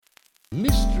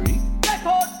Mystery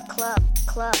Record Club.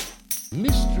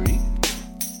 Mystery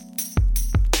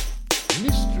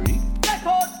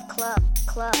Record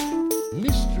Club.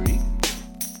 Mystery.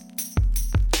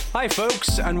 Hi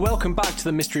folks, and welcome back to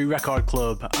the Mystery Record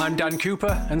Club. I'm Dan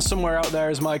Cooper, and somewhere out there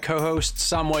is my co-host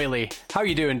Sam Whaley. How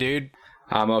you doing, dude?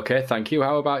 I'm okay, thank you.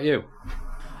 How about you?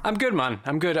 I'm good, man.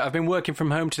 I'm good. I've been working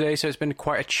from home today, so it's been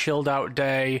quite a chilled out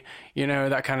day, you know,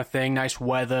 that kind of thing. Nice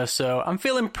weather, so I'm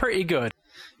feeling pretty good.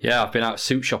 Yeah, I've been out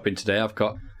suit shopping today. I've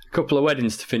got a couple of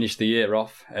weddings to finish the year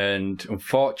off, and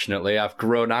unfortunately I've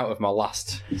grown out of my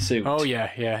last suit. Oh yeah,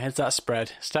 it's that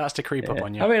spread. Starts to creep up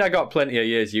on you. I mean, I got plenty of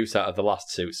years use out of the last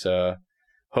suit, so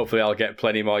hopefully I'll get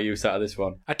plenty more use out of this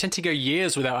one. I tend to go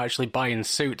years without actually buying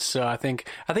suits, so I think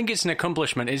it's an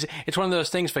accomplishment. It's one of those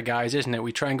things for guys, isn't it?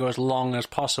 We try and go as long as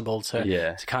possible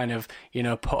to kind of, you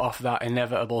know, put off that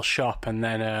inevitable shop, and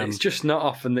then it's just not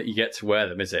often that you get to wear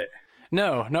them, is it?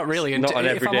 No, not really. It's not an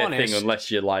everyday thing unless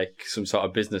you're like some sort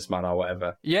of businessman or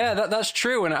whatever. Yeah, that's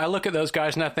true. And I look at those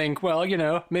guys and I think, well, you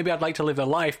know, maybe I'd like to live their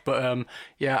life, but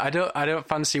I don't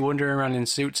fancy wandering around in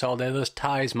suits all day. Those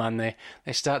ties, man, they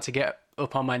start to get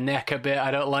up on my neck a bit.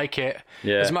 I don't like it.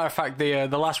 Yeah. As a matter of fact, the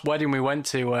last wedding we went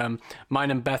to,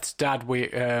 mine and Beth's dad, we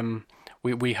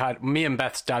had, me and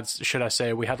Beth's dad, should I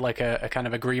say, we had like a kind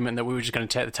of agreement that we were just going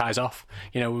to take the ties off.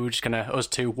 You know, we were just going to, us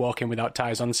two, walk in without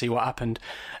ties on, see what happened.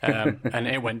 And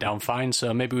it went down fine.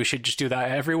 So maybe we should just do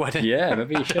that at every wedding. Yeah,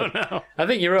 maybe you should. I don't know. I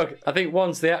think you're okay. I think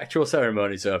once the actual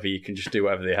ceremony's over, you can just do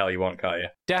whatever the hell you want, can't you?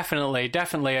 Definitely.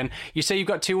 And you say you've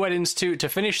got two weddings to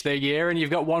finish the year, and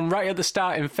you've got one right at the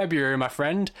start in February, my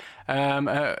friend,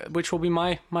 which will be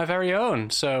my very own.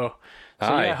 So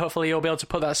yeah, hopefully you'll be able to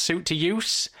put that suit to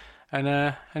use. And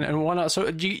why not? So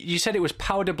you said it was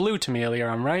powder blue to me earlier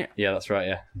on, right? Yeah, that's right,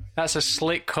 yeah. That's a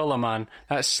slick colour, man.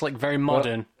 That's slick, very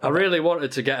modern. Well, I really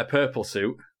wanted to get a purple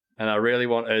suit, and I really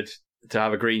wanted to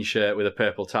have a green shirt with a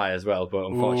purple tie as well, but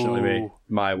unfortunately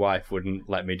my wife wouldn't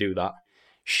let me do that.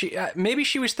 Maybe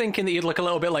she was thinking that you'd look a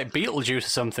little bit like Beetlejuice or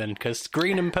something, because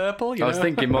green and purple, you know? I was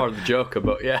thinking more of the Joker,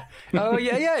 but yeah. Oh,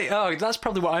 yeah. Oh, that's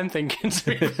probably what I'm thinking.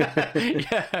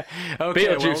 Yeah. Okay,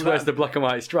 Beetlejuice wears the black and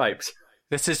white stripes.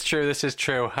 This is true.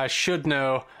 I should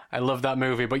know. I love that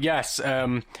movie. But yes,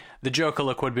 the Joker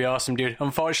look would be awesome, dude.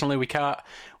 Unfortunately, we can't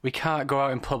go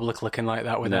out in public looking like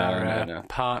that with our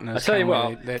partners. I tell you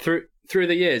what, through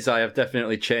the years, I have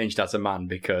definitely changed as a man,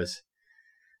 because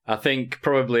I think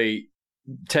probably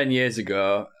 10 years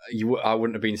ago, I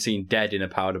wouldn't have been seen dead in a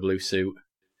powder blue suit.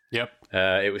 Yep.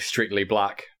 It was strictly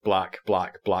black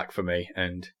for me,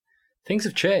 and things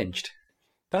have changed.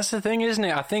 That's the thing, isn't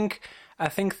it? I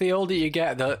think the older you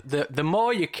get, the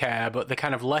more you care, but the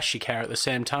kind of less you care at the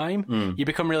same time. You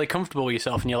become really comfortable with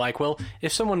yourself, and you're like, well,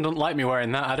 if someone doesn't like me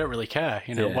wearing that, I don't really care,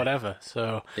 you know, whatever.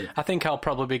 So I think I'll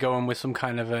probably be going with some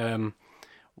kind of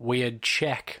weird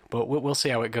check, but we'll see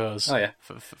how it goes. Oh yeah,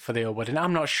 for the old wedding.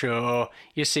 I'm not sure.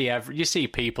 You see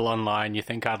people online, you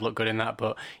think I'd look good in that,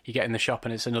 but you get in the shop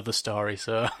and it's another story.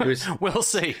 So we'll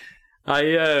see.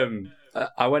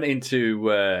 I went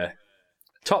into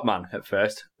Top Man at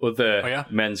first. Other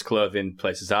men's clothing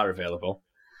places are available.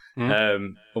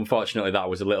 Unfortunately, that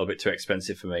was a little bit too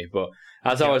expensive for me. But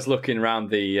as I was looking around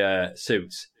the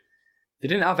suits, they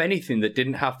didn't have anything that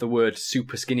didn't have the word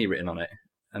super skinny written on it.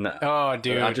 And oh,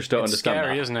 dude, I just don't understand.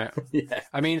 Scary, that. Isn't it? Yeah.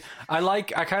 I mean, I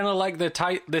kind of like the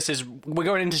tight. We're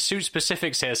going into suit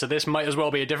specifics here, so this might as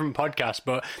well be a different podcast.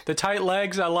 But the tight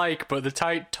legs I like, but the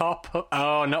tight top,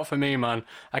 oh, not for me, man.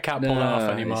 I can't pull that off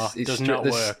anymore. It does not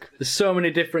work. There's so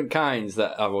many different kinds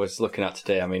that I was looking at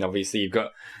today. I mean, obviously you've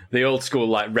got the old school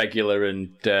like regular and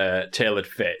tailored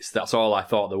fits. That's all I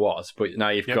thought there was. But now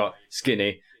you've got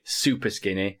skinny, super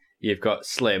skinny. You've got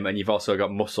slim, and you've also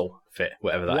got muscle fit,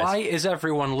 whatever that is. Why is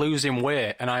everyone losing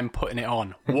weight and I'm putting it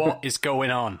on? What is going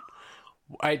on?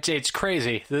 It's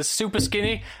crazy. The super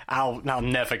skinny, I'll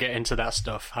never get into that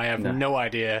stuff. I have no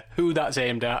idea who that's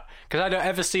aimed at, because I don't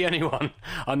ever see anyone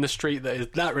on the street that is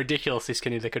that ridiculously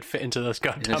skinny that could fit into those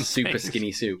goddamn super things.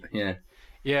 Skinny suit. Yeah,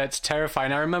 it's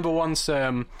terrifying. I remember once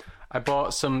I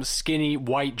bought some skinny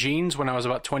white jeans when I was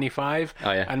about 25.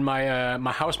 Oh, yeah. And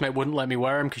my housemate wouldn't let me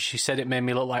wear them because she said it made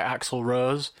me look like Axl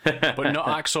Rose. But not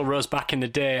Axl Rose back in the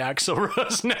day, Axl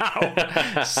Rose now.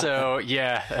 So,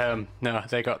 no,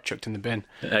 they got chucked in the bin.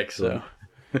 Excellent.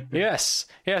 So, yes.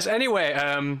 Anyway,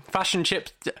 fashion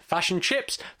tips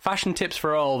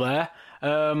for all there.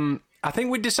 I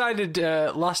think we decided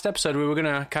last episode we were going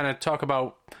to kind of talk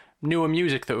about newer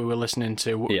music that we were listening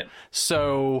to. Yeah.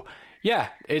 So Yeah,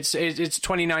 it's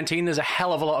 2019. There's a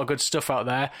hell of a lot of good stuff out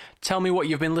there. Tell me what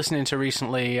you've been listening to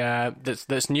recently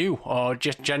that's new, or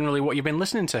just generally what you've been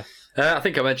listening to. I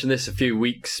think I mentioned this a few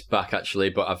weeks back, actually,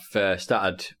 but I've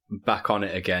started back on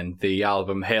it again. The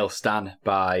album Hail Stan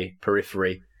by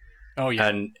Periphery. Oh, yeah.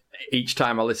 And each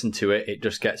time I listen to it, it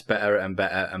just gets better and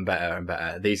better and better and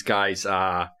better. These guys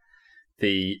are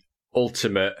the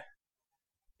ultimate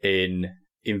in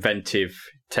inventive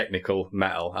technical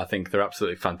metal. I think they're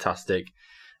absolutely fantastic.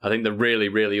 I think they're really,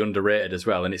 really underrated as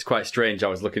well. And it's quite strange. I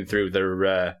was looking through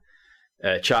their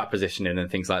chart positioning and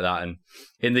things like that. And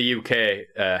in the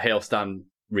UK, Hail Stan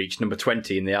reached number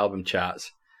 20 in the album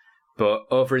charts. But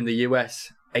over in the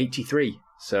US, 83.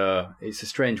 So it's a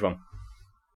strange one.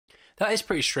 That is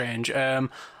pretty strange. I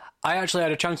actually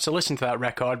had a chance to listen to that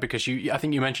record because I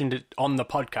think you mentioned it on the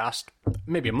podcast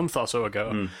maybe a month or so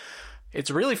ago. It's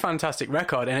a really fantastic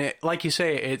record, and it, like you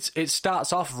say, it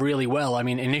starts off really well. I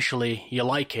mean, initially you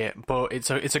like it, but it's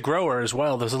a grower as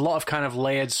well. There's a lot of kind of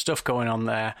layered stuff going on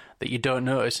there that you don't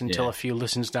notice until a few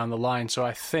listens down the line. So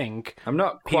I think I'm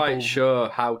not quite sure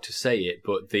how to say it,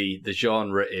 but the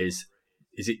genre is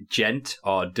it gent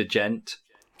or degent?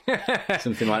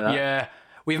 Something like that. Yeah.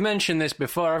 We've mentioned this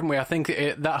before, haven't we? I think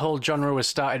that whole genre was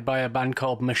started by a band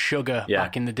called Meshuggah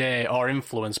back in the day, or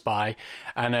influenced by,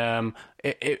 and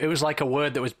it was like a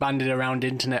word that was bandied around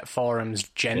internet forums,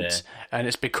 gent, and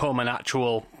it's become an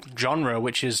actual genre,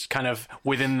 which is kind of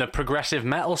within the progressive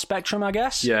metal spectrum, I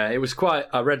guess. Yeah, it was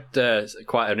I read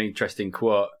quite an interesting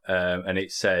quote, and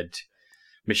it said,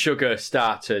 Meshuggah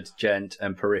started gent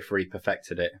and Periphery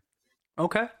perfected it.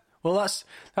 Okay. Well,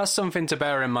 that's something to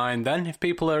bear in mind then. If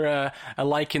people are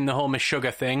liking the whole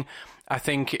Meshuggah thing, I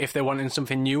think if they're wanting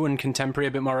something new and contemporary,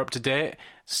 a bit more up to date,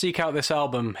 seek out this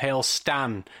album, Hail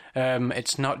Stan.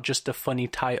 It's not just a funny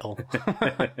title.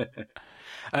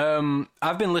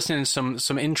 I've been listening to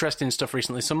some interesting stuff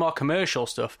recently, some more commercial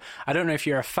stuff. I don't know if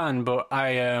you're a fan, but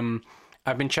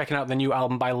I've been checking out the new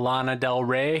album by Lana Del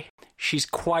Rey. She's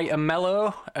quite a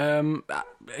mellow,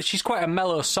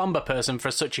 somber person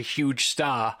for such a huge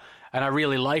star, and I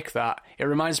really like that. It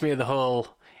reminds me of the whole,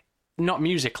 not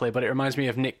musically, but it reminds me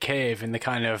of Nick Cave in the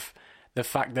kind of the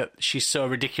fact that she's so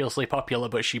ridiculously popular,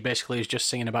 but she basically is just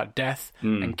singing about death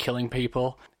and killing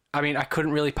people. I mean, I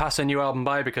couldn't really pass a new album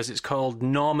by because it's called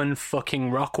Norman fucking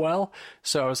Rockwell.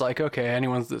 So I was like, okay,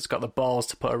 anyone that's got the balls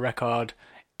to put a record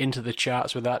into the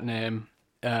charts with that name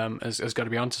has got to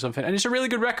be onto something. And it's a really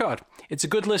good record. It's a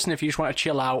good listen if you just want to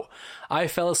chill out. I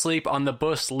fell asleep on the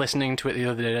bus listening to it the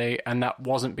other day, and that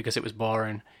wasn't because it was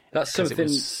boring. That's something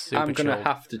I'm going to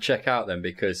have to check out then,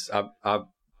 because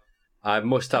I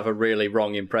must have a really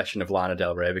wrong impression of Lana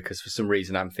Del Rey, because for some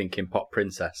reason I'm thinking pop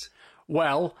princess.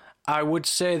 Well, I would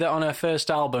say that on her first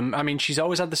album, I mean, she's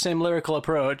always had the same lyrical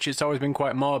approach. It's always been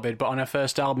quite morbid, but on her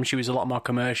first album, she was a lot more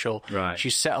commercial. Right.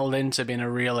 She's settled into being a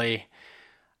really,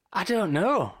 I don't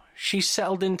know. She's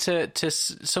settled into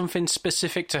something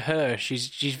specific to her. She's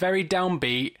very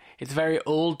downbeat. It's very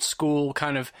old school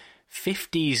kind of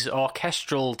 50s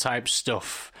orchestral type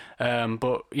stuff,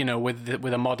 but you know, with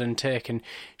a modern take. And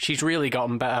she's really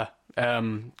gotten better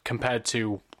compared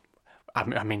to.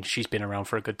 I mean, she's been around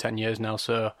for a good 10 years now,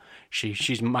 so she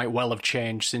might well have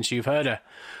changed since you've heard her.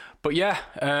 But yeah,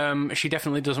 she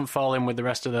definitely doesn't fall in with the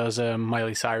rest of those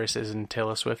Miley Cyruses and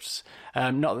Taylor Swifts.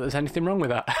 Not that there's anything wrong with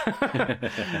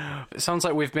that. It sounds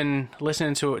like we've been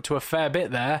listening to a fair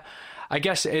bit there. I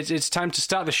guess it's time to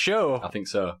start the show. I think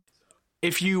so.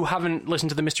 If you haven't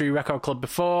listened to the Mystery Record Club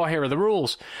before, here are the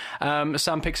rules.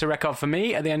 Sam picks a record for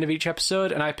me at the end of each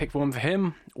episode, and I pick one for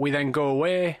him. We then go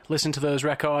away, listen to those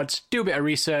records, do a bit of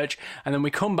research, and then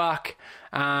we come back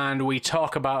and we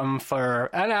talk about them for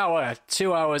an hour,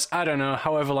 2 hours, I don't know,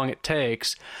 however long it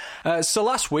takes. So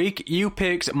last week, you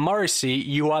picked Morrissey,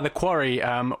 You Are the Quarry,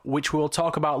 which we'll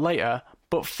talk about later.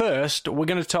 But first, we're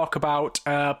going to talk about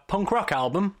a punk rock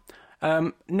album.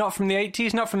 Not from the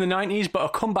 80s, not from the 90s, but a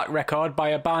comeback record by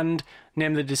a band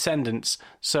named The Descendants.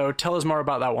 So tell us more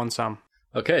about that one, Sam.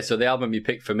 Okay, so the album you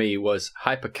picked for me was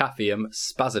Hypercaphium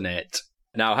Spazionate.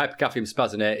 Now, Hypercaphium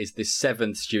Spazionate is the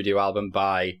 7th studio album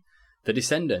by The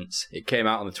Descendants. It came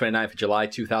out on the 29th of July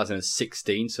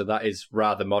 2016, so that is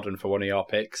rather modern for one of your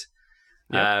picks.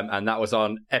 Yep. And that was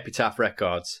on Epitaph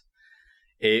Records.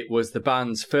 It was the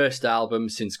band's first album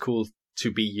since Cool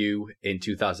to Be You in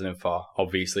 2004,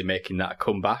 obviously making that a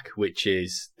comeback, which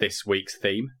is this week's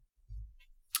theme.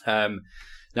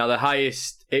 Now,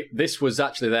 this was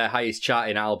actually their highest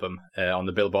charting album on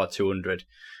the Billboard 200,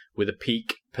 with a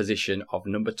peak position of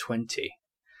number 20.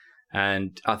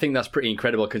 And I think that's pretty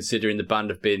incredible considering the band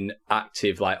have been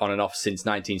active like on and off since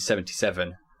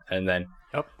 1977. And then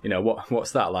Yep. You know,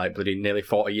 what's that like? Bloody nearly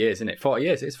 40 years, isn't it? 40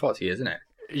 years? It's 40 years, isn't it?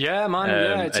 Yeah, man.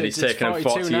 And it's taken them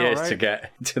 40 years to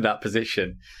get to that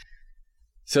position.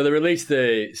 So they released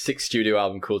the sixth studio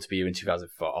album, Cool to Be You, in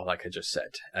 2004, like I just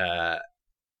said.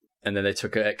 And then they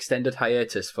took an extended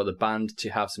hiatus for the band to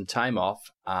have some time off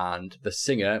and the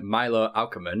singer, Milo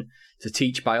Aukerman, to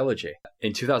teach biology.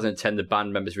 In 2010, the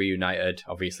band members reunited,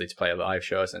 obviously, to play live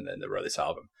shows, and then they wrote this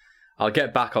album. I'll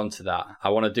get back onto that. I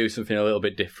want to do something a little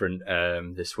bit different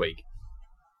this week.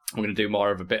 I'm going to do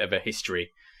more of a bit of a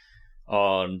history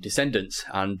on Descendants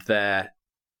and their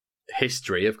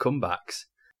history of comebacks.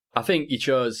 I think you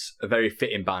chose a very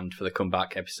fitting band for the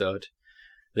comeback episode.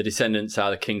 The Descendants are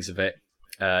the kings of it.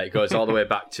 It goes all the way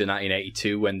back to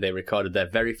 1982 when they recorded their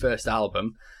very first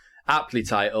album, aptly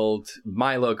titled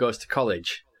Milo Goes to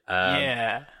College.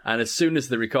 And as soon as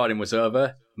the recording was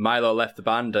over, Milo left the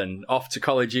band and off to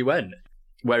college he went,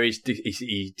 where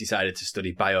he decided to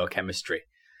study biochemistry.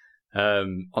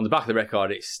 On the back of the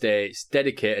record, it states,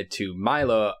 dedicated to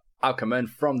Milo Aukerman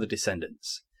from the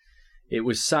Descendants. It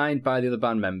was signed by the other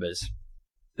band members.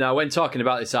 Now, when talking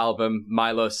about this album,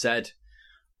 Milo said,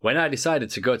 "When I decided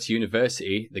to go to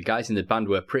university, the guys in the band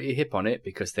were pretty hip on it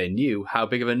because they knew how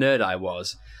big of a nerd I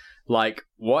was. Like,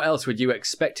 what else would you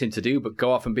expect him to do but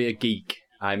go off and be a geek?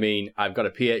 I mean, I've got a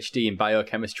PhD in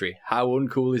biochemistry. How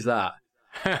uncool is that?"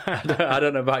 I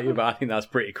don't know about you, but I think that's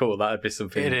pretty cool. That would be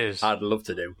something I'd love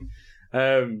to do.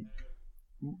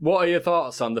 What are your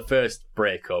thoughts on the first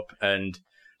breakup, and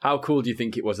how cool do you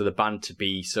think it was of the band to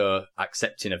be so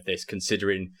accepting of this,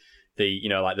 considering the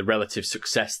the relative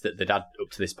success that they'd had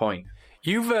up to this point?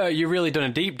 You've really done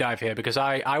a deep dive here, because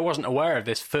I wasn't aware of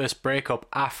this first breakup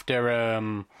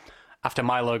after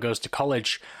Milo Goes to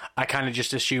College. I kind of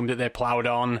just assumed that they ploughed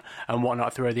on and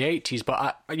whatnot through the 80s.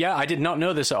 But I did not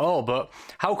know this at all. But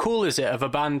how cool is it of a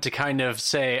band to kind of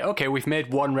say, okay, we've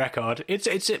made one record. It's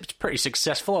pretty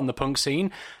successful on the punk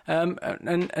scene.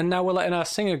 And now we're letting our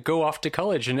singer go off to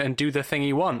college and do the thing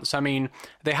he wants. I mean,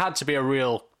 they had to be a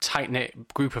real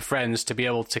tight-knit group of friends to be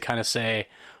able to kind of say,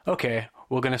 okay,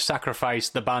 we're going to sacrifice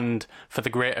the band for the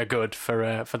greater good,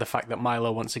 for the fact that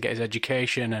Milo wants to get his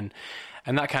education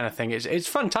and that kind of thing. It's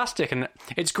fantastic, and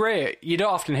it's great. You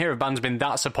don't often hear of bands being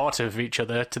that supportive of each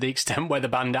other to the extent where the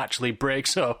band actually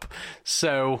breaks up.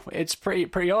 So it's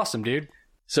pretty awesome, dude.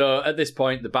 So at this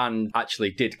point, the band actually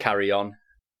did carry on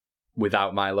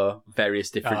without Milo, various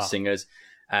different singers.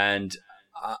 And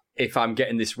if I'm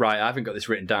getting this right, I haven't got this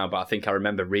written down, but I think I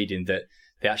remember reading that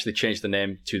they actually changed the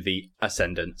name to the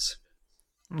Ascendants.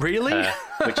 Really?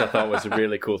 Which I thought was a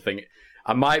really cool thing.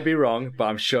 I might be wrong, but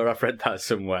I'm sure I've read that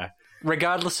somewhere.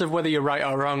 Regardless of whether you're right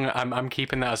or wrong, I'm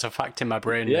keeping that as a fact in my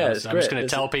brain. Yeah, now. it's I'm great. just going to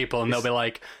tell people, and they'll be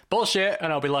like, bullshit,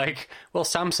 and I'll be like, well,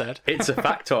 Sam said. It's a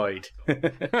factoid.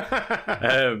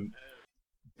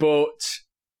 But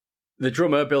the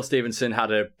drummer, Bill Stevenson,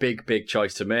 had a big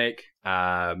choice to make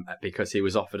because he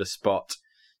was offered a spot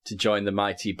to join the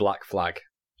mighty Black Flag.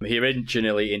 He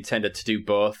originally intended to do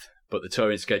both, but the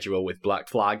touring schedule with Black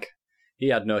Flag, he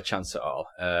had no chance at all.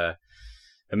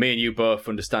 And me and you both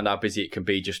understand how busy it can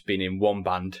be just being in one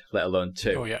band, let alone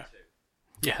two. Oh, yeah.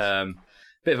 Yeah.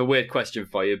 Bit of a weird question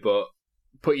for you, but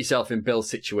put yourself in Bill's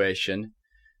situation.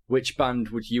 Which band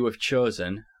would you have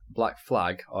chosen, Black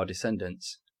Flag or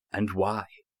Descendants, and why?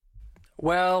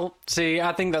 Well, see,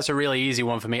 I think that's a really easy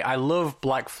one for me. I love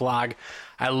Black Flag.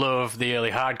 I love the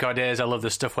early hardcore days. I love the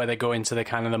stuff where they go into the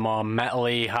kind of the more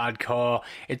metal-y hardcore.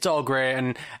 It's all great.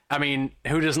 And, I mean,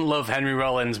 who doesn't love Henry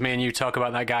Rollins? Me and you talk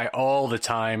about that guy all the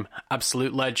time.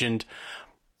 Absolute legend.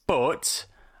 But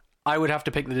I would have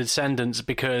to pick the Descendants,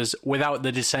 because without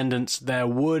the Descendants, there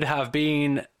would have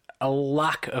been a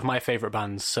lack of my favourite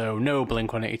bands. So no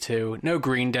Blink-182, no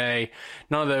Green Day,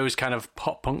 none of those kind of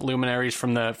pop-punk luminaries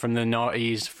from the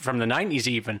noughties, from the 90s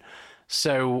even.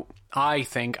 So I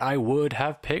think I would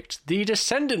have picked the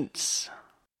Descendants.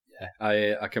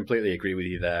 Yeah, I completely agree with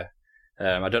you there.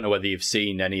 I don't know whether you've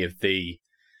seen any of the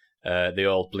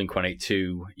old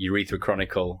Blink-182 Urethra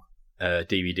Chronicle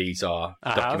DVDs or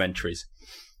documentaries.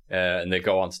 And they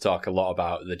go on to talk a lot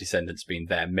about the Descendants being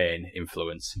their main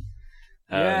influence.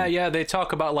 Yeah, they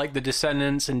talk about like the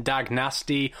Descendants and Dag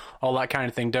Nasty, all that kind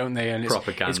of thing, don't they? And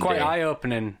it's quite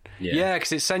eye-opening. Yeah,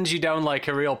 because it sends you down like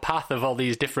a real path of all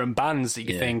these different bands that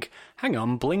you think, hang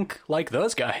on, Blink like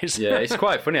those guys. Yeah, it's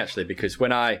quite funny actually, because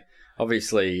when I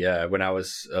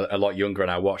was a lot younger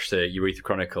and I watched the Urethra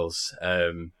Chronicles,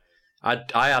 I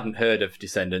hadn't heard of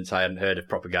Descendants, I hadn't heard of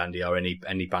Propaganda or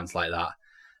any bands like that.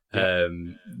 Yeah.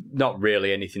 Not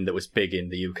really anything that was big in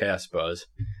the UK, I suppose.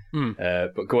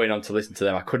 But going on to listen to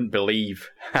them, I couldn't believe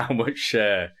how much,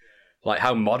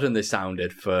 how modern they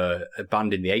sounded for a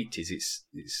band in the 80s.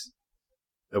 It's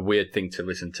a weird thing to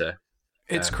listen to.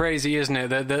 It's crazy, isn't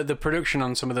it? The production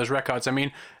on some of those records. I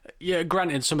mean, yeah,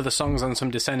 granted, some of the songs on some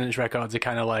Descendants records are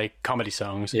kind of like comedy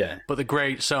songs. Yeah. But the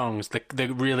great songs,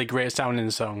 the really great sounding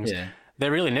songs, they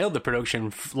really nailed the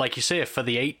production, like you say, for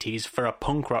the 80s, for a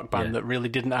punk rock band that really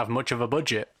didn't have much of a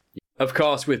budget. Of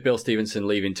course, with Bill Stevenson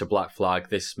leaving to Black Flag,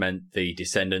 this meant the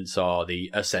Descendants or the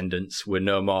Ascendants were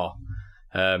no more.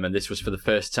 And this was for the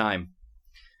first time.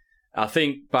 I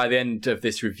think by the end of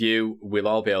this review, we'll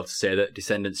all be able to say that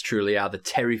Descendants truly are the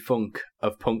Terry Funk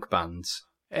of punk bands.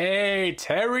 Hey,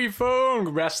 Terry Funk!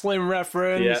 Wrestling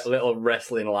reference! Yeah, little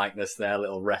wrestling likeness there,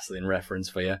 little wrestling reference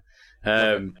for you.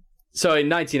 So in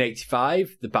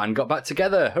 1985, the band got back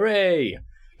together. Hooray!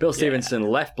 Bill Stevenson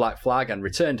left Black Flag and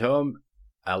returned home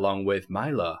along with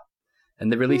Milo.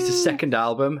 And they released a second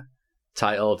album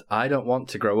titled I Don't Want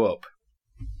to Grow Up.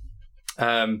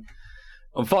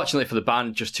 Unfortunately for the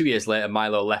band, just 2 years later,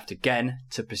 Milo left again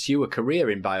to pursue a career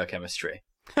in biochemistry.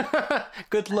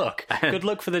 Good luck. Good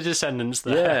luck for the Descendants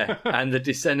there. Yeah, and the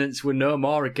Descendants were no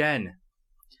more again.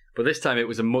 But this time it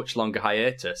was a much longer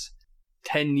hiatus.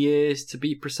 10 years to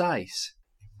be precise.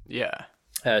 Yeah.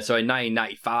 So in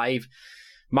 1995,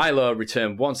 Milo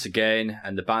returned once again,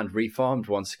 and the band reformed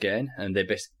once again, and they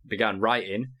began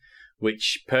writing,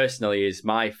 which personally is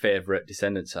my favourite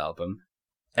Descendants album,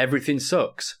 Everything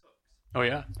Sucks. Oh,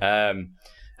 yeah.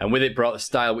 And with it brought the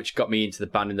style which got me into the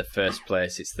band in the first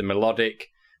place. It's the melodic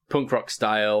punk rock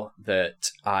style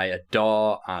that I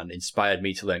adore and inspired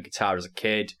me to learn guitar as a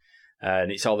kid.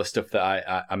 And it's all the stuff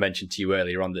that I mentioned to you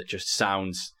earlier on that just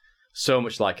sounds so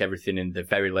much like everything in the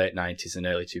very late 90s and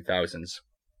early 2000s.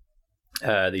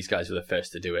 These guys were the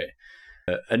first to do it.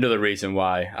 Another reason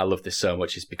why I love this so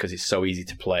much is because it's so easy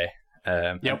to play.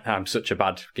 I'm such a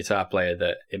bad guitar player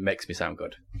that it makes me sound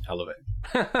good. I love it.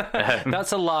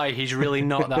 That's a lie. He's really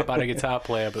not that bad a guitar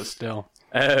player, but still.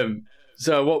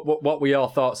 So what were your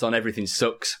thoughts on Everything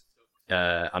Sucks?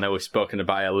 I know we've spoken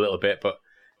about it a little bit, but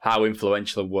how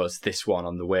influential was this one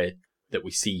on the way that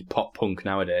we see pop punk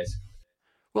nowadays?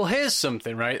 Well, here's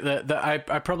something, right, that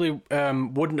I probably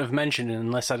wouldn't have mentioned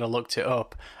unless I'd have looked it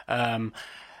up.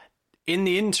 In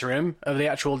the interim of the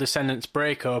actual Descendants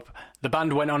breakup, the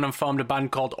band went on and formed a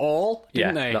band called All,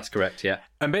 didn't they? Yeah, that's correct, yeah.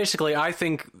 And basically, I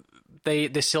think they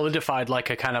solidified like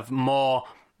a kind of more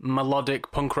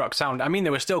melodic punk rock sound. I mean, they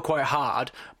were still quite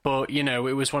hard, but, you know,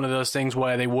 it was one of those things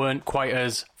where they weren't quite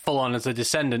as full-on as the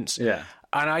Descendants. Yeah.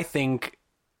 And I think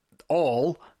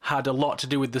All had a lot to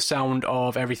do with the sound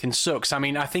of Everything Sucks. I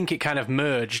mean, I think it kind of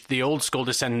merged the old school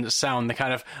Descendants sound, the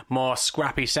kind of more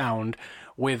scrappy sound,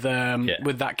 with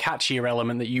that catchier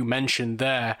element that you mentioned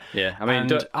there. Yeah, I mean,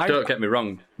 don't get me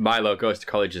wrong, Milo Goes to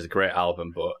College is a great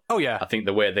album, but I think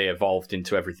the way they evolved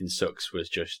into Everything Sucks was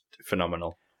just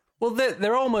phenomenal. Well,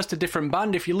 they're almost a different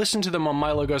band. If you listen to them on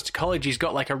Milo Goes to College, he's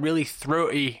got like a really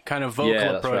throaty kind of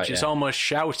vocal approach. Right, it's almost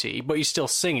shouty, but he's still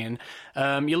singing.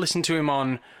 You listen to him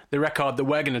on the record that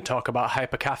we're going to talk about,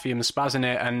 Hypercaphium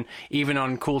Spazzinate, and even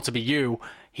on Cool to Be You,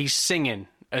 he's singing.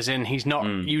 As in, he's not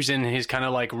using his kind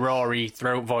of like roary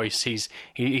throat voice. He's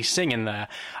singing there,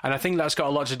 and I think that's got a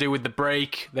lot to do with the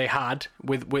break they had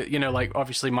with you know, like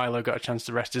obviously Milo got a chance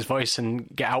to rest his voice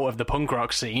and get out of the punk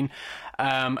rock scene,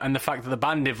 and the fact that the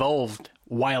band evolved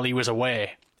while he was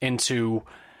away into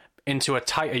a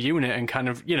tighter unit and kind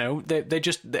of, you know, they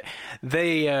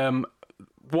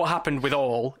what happened with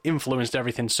All influenced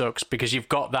Everything Sucks because you've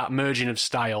got that merging of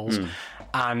styles.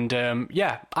 And I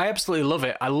absolutely love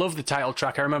it. I love the title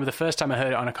track. I remember the first time I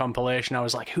heard it on a compilation, I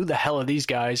was like, who the hell are these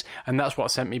guys? And that's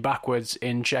what sent me backwards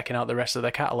in checking out the rest of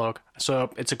their catalogue. So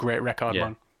it's a great record,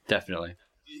 man. Definitely.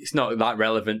 It's not that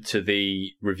relevant to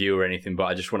the review or anything, but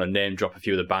I just want to name drop a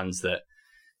few of the bands that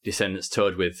Descendants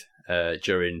toured with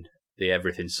during the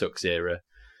Everything Sucks era.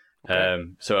 Okay.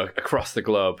 So across the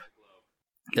globe,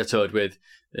 they toured with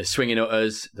the Swinging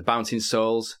Utters, the Bouncing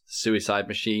Souls, Suicide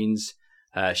Machines,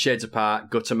 Shades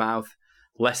Apart, Guttermouth,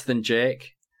 Less Than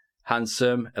Jake,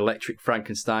 Handsome, Electric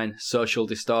Frankenstein, Social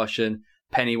Distortion,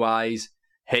 Pennywise,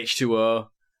 H2O,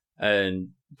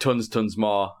 and tons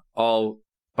more. All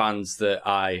bands that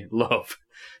I love.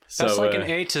 So, that's like an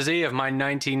A to Z of my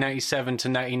 1997 to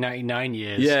 1999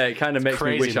 years. Yeah, it kind of makes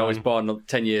me wish I was born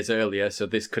 10 years earlier, so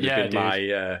this could have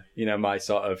been my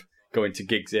sort of going to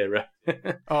gigs era.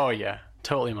 Oh, yeah.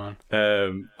 Totally, man.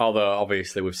 Although,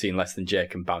 obviously, we've seen Less Than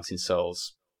Jake and Bouncing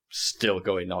Souls still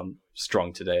going on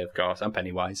strong today, of course, and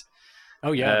Pennywise.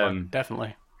 Oh, yeah,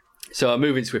 definitely. So,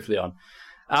 moving swiftly on.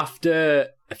 After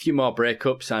a few more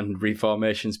breakups and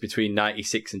reformations between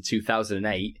 96 and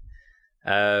 2008,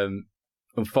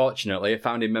 unfortunately, a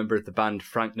founding member of the band,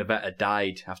 Frank Navetta,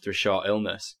 died after a short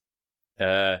illness.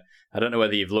 I don't know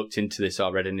whether you've looked into this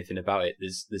or read anything about it.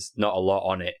 There's not a lot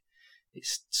on it.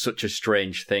 It's such a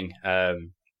strange thing.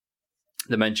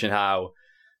 They mention how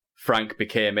Frank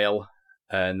became ill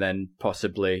and then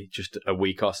possibly just a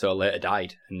week or so later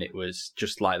died, and it was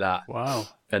just like that. Wow.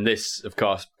 And this, of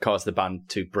course, caused the band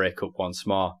to break up once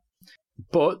more.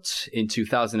 But in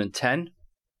 2010,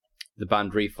 the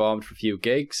band reformed for a few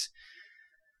gigs,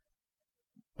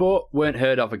 but weren't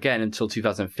heard of again until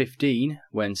 2015,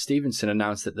 when Stevenson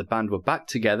announced that the band were back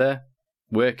together,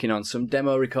 working on some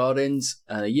demo recordings,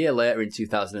 and a year later in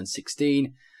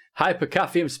 2016,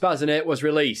 Hypercaphium Spazonate was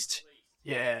released.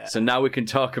 Yeah. So now we can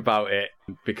talk about it,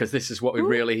 because this is what we're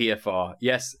really here for.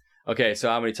 Yes. Okay, so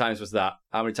how many times was that?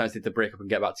 How many times did they break up and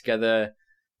get back together?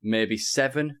 Maybe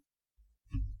 7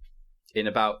 in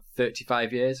about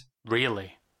 35 years.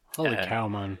 Really? Holy cow,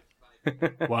 man.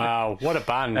 Wow, what a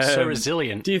band. So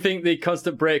resilient. Do you think the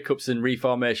constant breakups and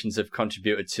reformations have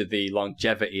contributed to the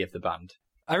longevity of the band?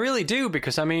 I really do,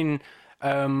 because I mean,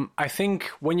 I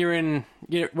think when you're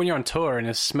on tour in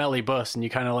a smelly bus and you're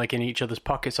kind of like in each other's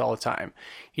pockets all the time,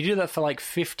 you do that for like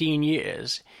 15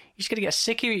 years, you're just going to get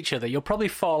sick of each other. You'll probably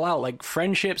fall out, like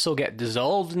friendships will get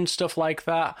dissolved and stuff like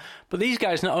that. But these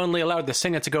guys not only allowed the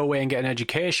singer to go away and get an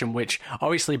education, which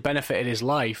obviously benefited his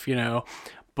life,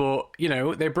 but,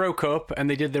 they broke up and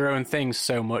they did their own things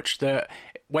so much that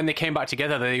when they came back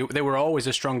together, they were always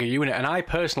a stronger unit. And I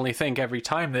personally think every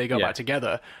time they got back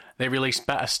together, they released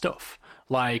better stuff.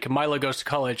 Like Milo Goes to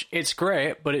College, it's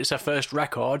great, but it's their first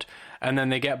record. And then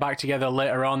they get back together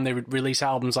later on. They release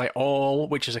albums like All,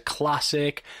 which is a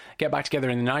classic. Get back together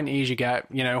in the 90s. You get,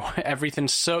 Everything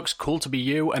Sucks, Cool to Be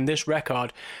You. And this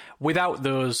record, without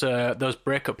those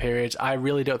breakup periods, I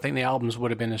really don't think the albums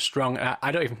would have been as strong.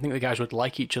 I don't even think the guys would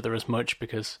like each other as much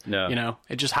because,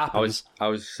 it just happens. I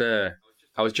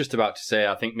was just about to say,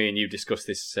 I think me and you discussed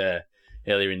this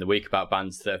earlier in the week about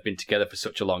bands that have been together for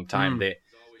such a long time.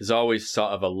 There's always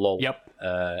sort of a lull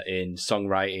in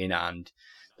songwriting and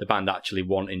the band actually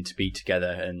wanting to be together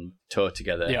and tour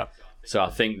together. Yeah. So I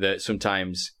think that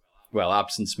sometimes,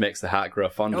 absence makes the heart grow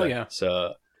fonder. Oh, yeah.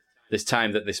 So this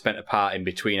time that they spent apart in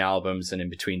between albums and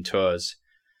in between tours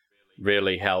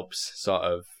really helps sort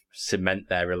of cement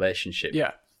their relationship.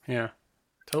 Yeah,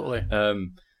 totally.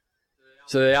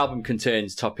 So the album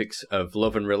contains topics of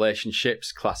love and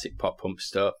relationships, classic pop punk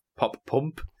stuff.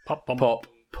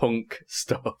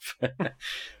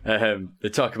 They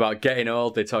talk about getting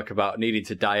old, they talk about needing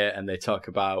to diet, and they talk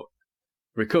about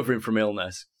recovering from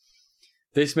illness.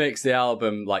 This makes the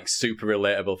album like super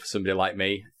relatable for somebody like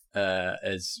me,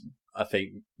 as I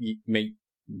think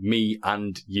me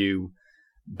and you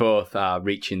both are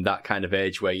reaching that kind of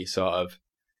age where you sort of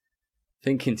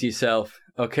thinking to yourself,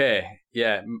 okay,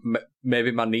 yeah,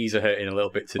 maybe my knees are hurting a little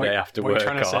bit today after work. What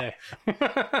are you trying to say?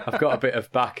 I've got a bit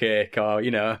of backache, or,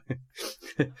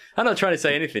 I'm not trying to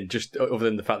say anything, just other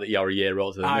than the fact that you're a year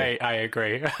older than me. I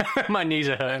agree. My knees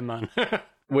are hurting, man.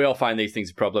 We all find these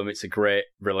things a problem. It's a great,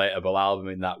 relatable album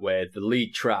in that way. The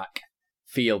lead track,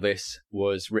 Feel This,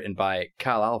 was written by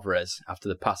Carl Alvarez after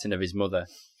the passing of his mother.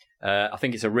 I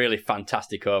think it's a really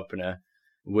fantastic opener,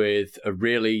 with a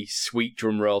really sweet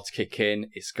drum roll to kick in.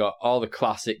 It's got all the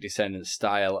classic Descendants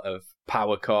style of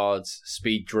power chords,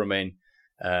 speed drumming,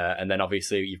 and then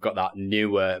obviously you've got that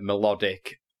newer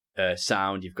melodic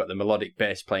sound. You've got the melodic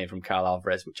bass playing from Carl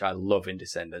Alvarez, which I love in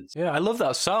Descendants. Yeah, I love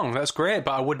that song. That's great,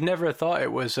 but I would never have thought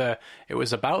it was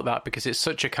about that, because it's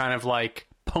such a kind of like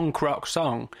punk rock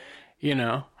song,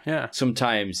 Yeah.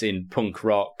 Sometimes in punk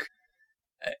rock,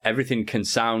 everything can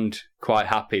sound quite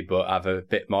happy, but have a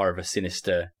bit more of a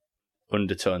sinister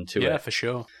undertone to it. Yeah, for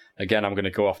sure. Again, I'm going to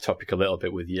go off topic a little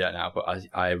bit with you now, but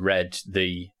I read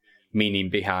the meaning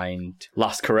behind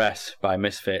Last Caress by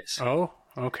Misfits. Oh,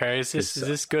 okay. Is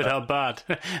this good or bad?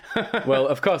 Well,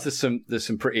 of course, there's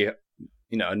some pretty,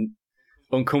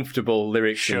 uncomfortable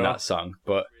lyrics in that song,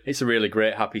 but it's a really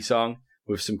great, happy song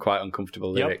with some quite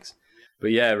uncomfortable lyrics.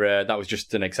 But yeah, that was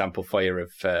just an example for you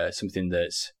of something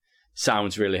that's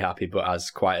sounds really happy but has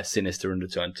quite a sinister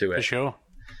undertone to it. For sure.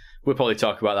 We'll probably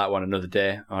talk about that one another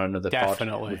day on another pod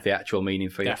with the actual meaning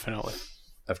for you. Definitely.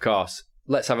 Of course.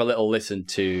 Let's have a little listen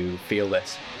to Feel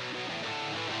This.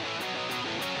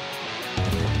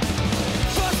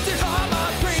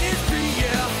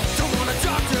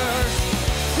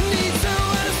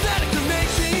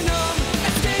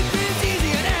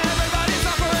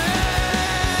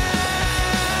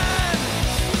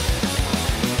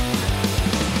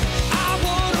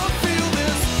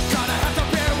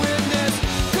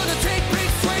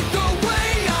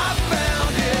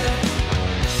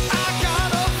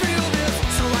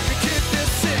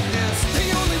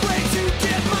 The only way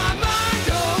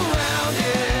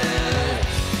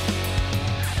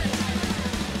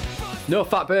No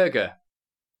Fat Burger.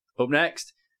 Up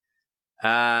next.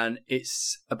 And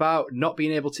it's about not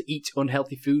being able to eat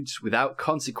unhealthy foods without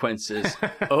consequences.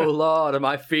 Oh, Lord, am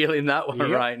I feeling that one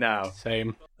right now?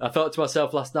 Same. I thought to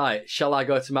myself last night, shall I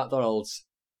go to McDonald's?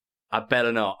 I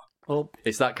better not. Well,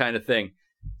 it's that kind of thing.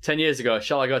 10 years ago,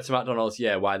 shall I go to McDonald's?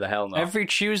 Yeah, why the hell not? Every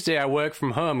Tuesday I work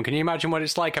from home. Can you imagine what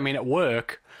it's like? I mean, at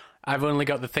work, I've only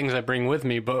got the things I bring with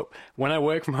me, but when I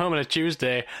work from home on a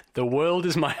Tuesday, the world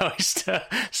is my oyster,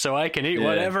 so I can eat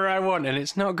whatever I want, and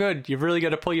it's not good. You've really got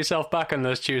to pull yourself back on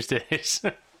those Tuesdays.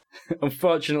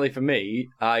 Unfortunately for me,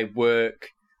 I work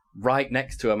right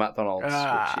next to a McDonald's,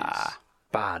 which is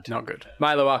bad. Not good.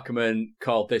 Milo Ackerman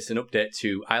called this an update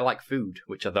to I Like Food,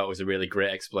 which I thought was a really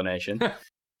great explanation.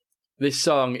 This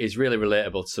song is really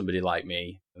relatable to somebody like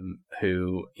me,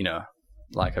 who, you know,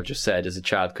 like I've just said, as a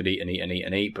child could eat and eat and eat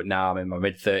and eat, but now I'm in my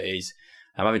mid-30s.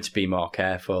 I'm having to be more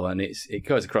careful, and it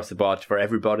goes across the board for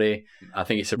everybody. I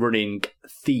think it's a running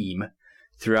theme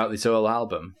throughout this whole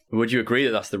album. Would you agree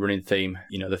that that's the running theme?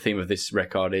 You know, the theme of this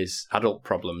record is adult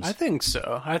problems. I think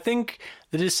so. I think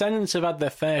the Descendants have had their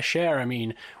fair share. I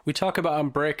mean, we talk about them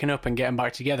breaking up and getting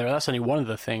back together. That's only one of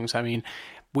the things. I mean,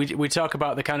 we talk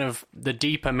about the kind of the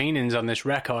deeper meanings on this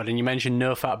record, and you mentioned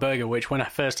No Fat Burger, which when I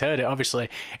first heard it, obviously,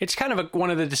 it's kind of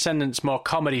one of the Descendants' more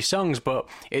comedy songs, but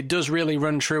it does really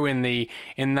run true in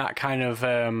that kind of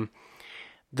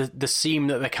the seam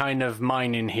that they're kind of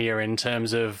mining here in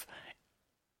terms of,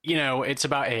 you know, it's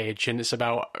about age, and it's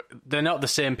about, they're not the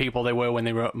same people they were when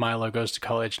they wrote Milo Goes to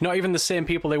College. Not even the same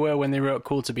people they were when they wrote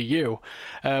Cool to Be You.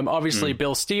 Obviously,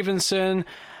 Bill Stevenson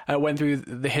went through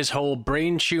his whole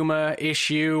brain tumor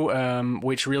issue,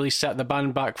 which really set the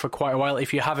band back for quite a while.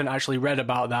 If you haven't actually read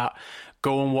about that,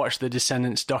 go and watch the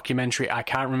Descendants documentary. I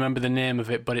can't remember the name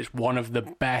of it, but it's one of the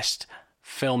best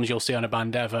films you'll see on a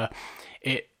band ever.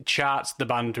 It charts the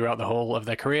band throughout the whole of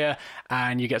their career,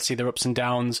 and you get to see their ups and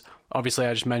downs. Obviously,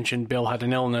 I just mentioned Bill had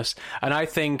an illness, and I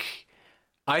think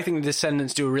the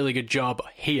Descendants do a really good job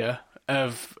here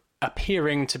of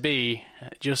appearing to be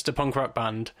just a punk rock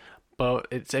band, but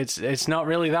it's not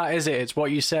really that, is it? It's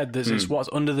what you said. It's what's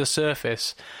under the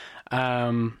surface,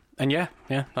 and yeah,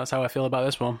 that's how I feel about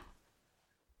this one.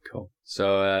 Cool.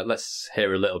 So let's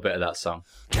hear a little bit of that song.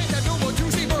 Can't I do more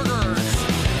juicy burgers?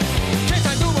 Can't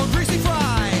I do more greasy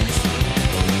fries?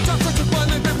 Just such a fun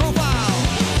living profile.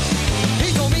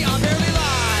 He told me I barely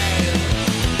lied.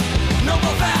 No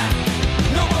more fat,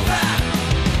 no more fat.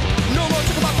 No more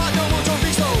chicken pot, no more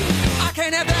chorizo. I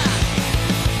can't have that.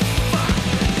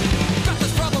 Fuck. Got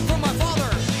this problem from my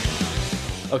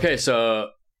father. Okay,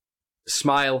 so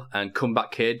Smile and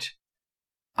Comeback Kid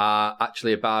are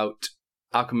actually about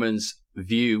Ackerman's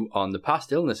view on the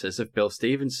past illnesses of Bill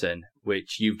Stevenson,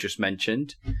 which you've just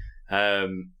mentioned.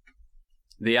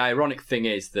 The ironic thing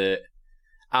is that,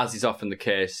 as is often the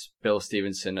case, Bill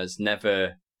Stevenson has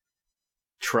never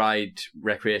tried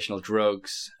recreational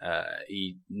drugs.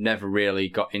 He never really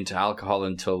got into alcohol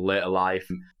until later life.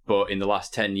 But in the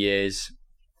last 10 years,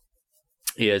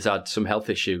 he has had some health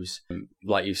issues.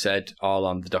 Like you said, all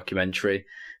on the documentary.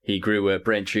 He grew a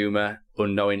brain tumour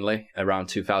unknowingly around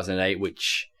 2008,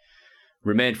 which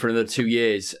remained for another 2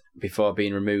 years before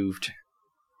being removed.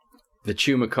 The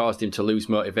tumour caused him to lose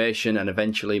motivation and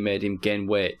eventually made him gain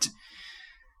weight.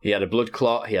 He had a blood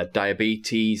clot, he had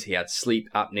diabetes, he had sleep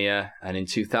apnea, and in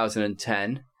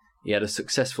 2010, he had a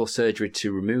successful surgery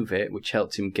to remove it, which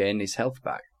helped him gain his health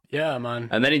back. Yeah, man.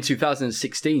 And then in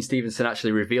 2016, Stevenson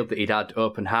actually revealed that he'd had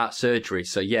open heart surgery.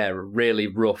 So yeah, really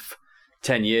rough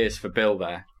 10 years for Bill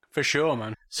there. For sure,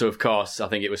 man. So, of course, I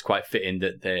think it was quite fitting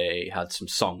that they had some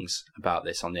songs about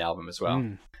this on the album as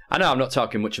well. I know I'm not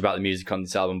talking much about the music on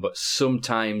this album, but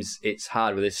sometimes it's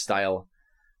hard with this style,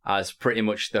 as pretty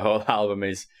much the whole album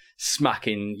is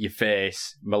smacking your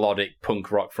face, melodic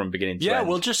punk rock from beginning to end. Yeah,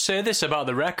 we'll just say this about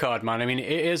the record, man. I mean, it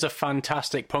is a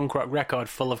fantastic punk rock record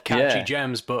full of catchy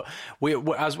gems, but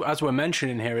as we're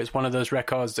mentioning here, it's one of those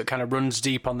records that kind of runs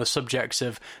deep on the subjects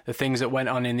of the things that went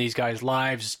on in these guys'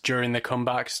 lives during the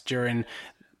comebacks, during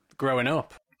growing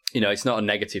up. You know, it's not a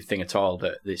negative thing at all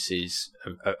that this is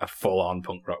a full-on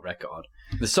punk rock record.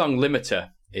 The song Limiter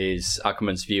is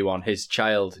Ackerman's view on his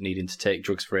child needing to take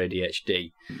drugs for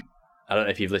ADHD. I don't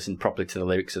know if you've listened properly to the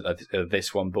lyrics of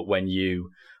this one, but when you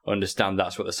understand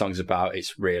that's what the song's about,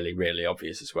 it's really, really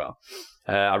obvious as well.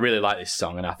 I really like this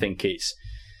song, and I think it's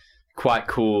quite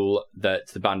cool that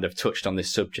the band have touched on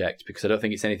this subject, because I don't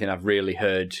think it's anything I've really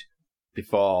heard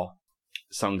before,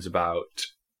 songs about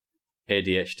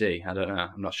ADHD. I don't know.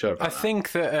 I'm not sure about that. I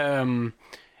think that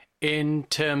in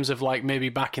terms of like maybe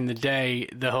back in the day,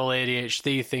 the whole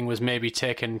ADHD thing was maybe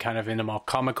taken kind of in a more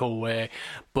comical way.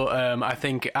 But I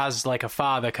think as like a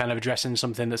father kind of addressing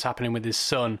something that's happening with his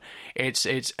son, it's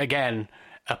again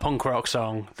a punk rock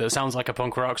song that sounds like a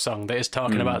punk rock song that is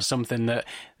talking about something that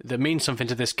means something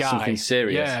to this guy. Something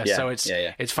serious. Yeah, so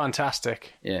it's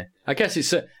fantastic. Yeah. I guess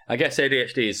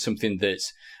ADHD is something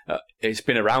that's it's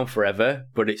been around forever,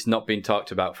 but it's not been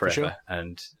talked about forever. For sure.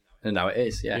 And now it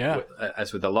is, yeah.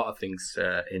 As with a lot of things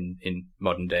in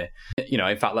modern day. You know,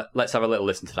 in fact, let's have a little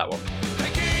listen to that one.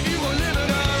 They gave you a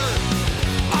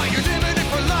limiter. Are you limited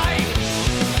for life?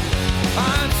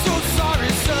 I'm so sorry,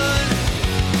 son.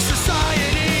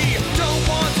 Society don't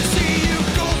want to see you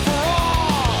go for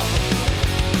all.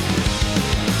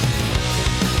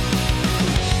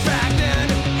 Back then,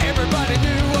 everybody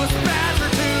knew us bad or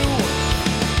two.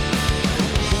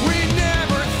 We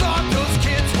never thought those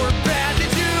kids were bad to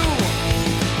do.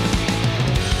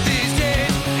 These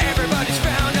days, everybody's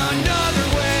found another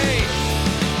way.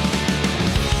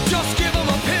 Just give them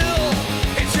a pill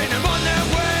and send them on their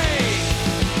way.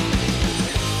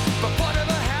 But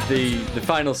whatever happens. The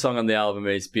final song on the album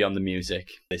is Beyond the Music,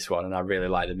 this one, and I really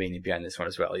like the meaning behind this one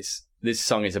as well. This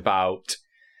song is about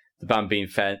the band being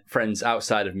friends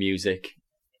outside of music,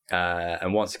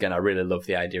 and once again, I really love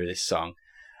the idea of this song.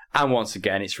 And once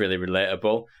again, it's really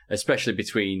relatable, especially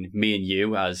between me and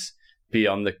you, as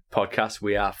beyond the podcast,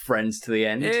 we are friends to the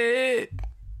end.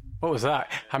 What was that?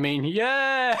 I mean,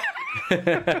 yeah.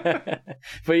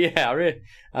 But yeah,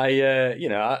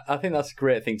 I think that's a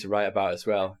great thing to write about as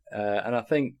well. And I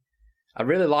think I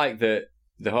really like that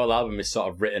the whole album is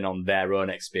sort of written on their own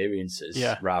experiences,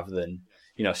 rather than,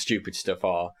 stupid stuff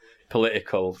or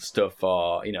political stuff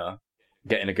or,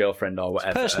 getting a girlfriend or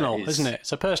whatever. It's personal, isn't it?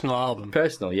 It's a personal album.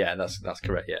 Personal, yeah, that's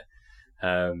correct, yeah.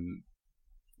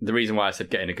 The reason why I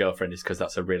said getting a girlfriend is because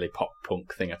that's a really pop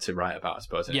punk thing to write about, I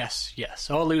suppose. Yes,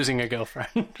 or losing a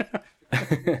girlfriend.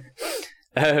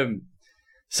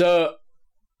 So,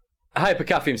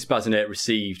 Hypercaffeine Spassinate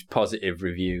received positive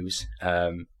reviews.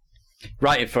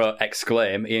 Writing for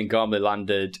Exclaim, Ian Gormley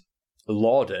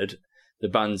lauded the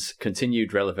band's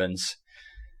continued relevance.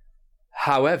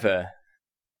 However,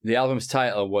 the album's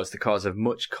title was the cause of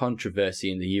much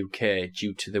controversy in the UK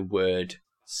due to the word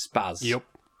spaz. Yep.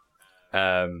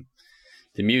 The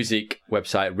music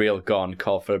website Real Gone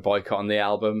called for a boycott on the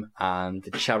album, and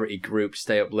the charity group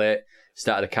Stay Up Late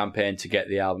started a campaign to get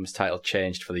the album's title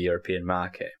changed for the European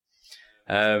market.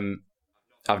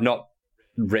 I've not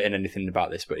written anything about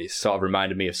this, but it's sort of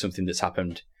reminded me of something that's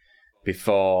happened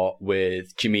before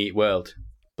with Jimmy Eat World.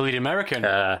 Bleed American.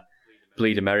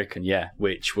 Bleed American, yeah,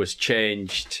 which was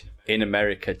changed in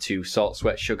America to Salt,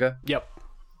 Sweat, Sugar. Yep.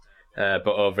 But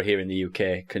over here in the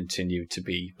UK, continued to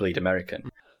be Bleed American.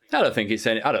 I don't think it's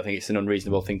an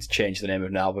unreasonable thing to change the name of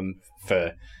an album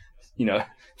for,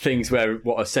 things where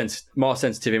what are more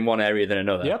sensitive in one area than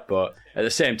another. Yep. But at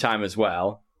the same time as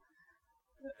well,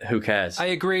 who cares? I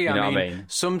agree. You know I what I mean,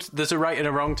 mean? There's a right and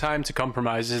a wrong time to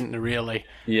compromise, isn't there, really?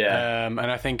 Yeah. And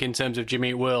I think in terms of Jimmy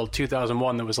Eat World,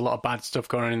 2001, there was a lot of bad stuff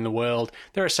going on in the world.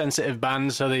 They're a sensitive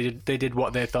band, so they did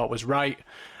what they thought was right.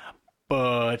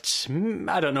 But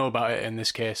I don't know about it in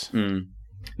this case.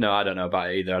 No, I don't know about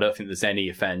it either. I don't think there's any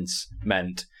offence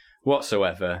meant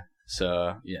whatsoever.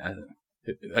 So, yeah,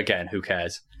 again, who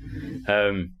cares?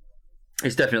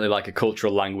 It's definitely like a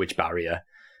cultural language barrier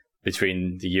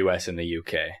between the US and the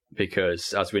UK,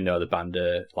 because as we know, the band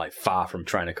are like far from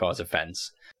trying to cause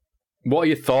offence. What are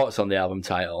your thoughts on the album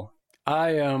title?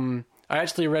 I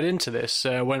actually read into this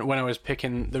when I was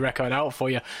picking the record out for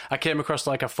you. I came across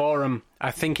like a forum. I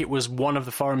think it was one of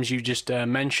the forums you just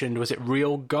mentioned. Was it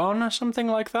Real Gone or something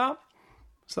like that?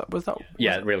 Was that?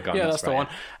 Yeah, Real Gone. Yeah, that's right,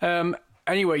 the one.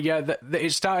 Anyway, yeah,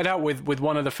 it started out with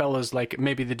one of the fellas, like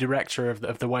maybe the director of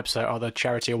the website or the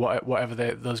charity or whatever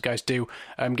those guys do,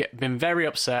 been very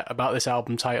upset about this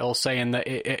album title, saying that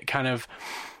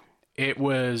it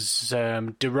was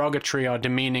derogatory or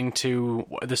demeaning to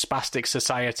the Spastic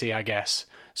Society, I guess.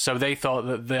 So they thought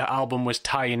that the album was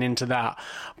tying into that.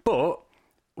 But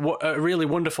what a really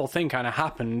wonderful thing kind of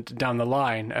happened down the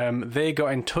line. They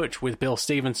got in touch with Bill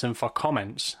Stevenson for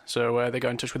comments. So they got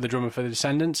in touch with the drummer for the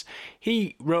Descendants.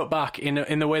 He wrote back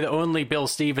in the way that only Bill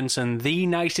Stevenson, the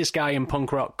nicest guy in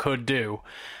punk rock, could do.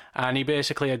 And he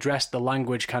basically addressed the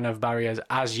language kind of barriers,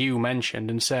 as you mentioned,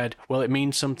 and said, well, it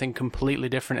means something completely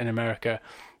different in America.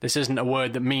 This isn't a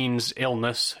word that means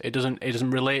illness. It doesn't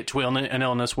relate to an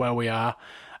illness where we are.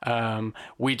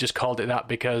 We just called it that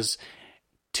because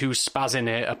to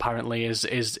spassinate apparently is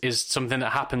something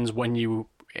that happens when you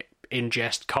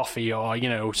ingest coffee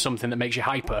or, something that makes you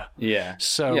hyper. Yeah.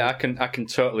 So yeah, I can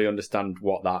totally understand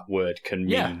what that word can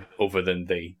mean other than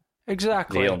the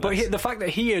exactly. the But the fact that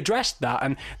he addressed that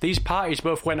and these parties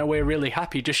both went away really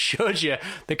happy just shows you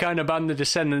the kind of band the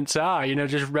Descendants are,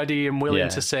 just ready and willing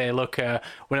to say, look,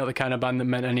 we're not the kind of band that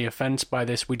meant any offence by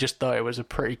this. We just thought it was a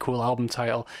pretty cool album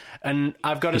title. And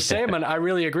I've got to say, man, I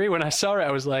really agree. When I saw it,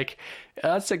 I was like,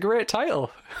 that's a great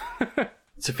title.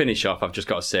 To finish off, I've just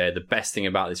got to say the best thing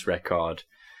about this record,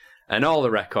 and all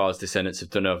the records Descendants have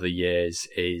done over the years,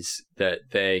 is that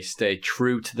they stay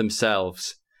true to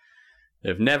themselves.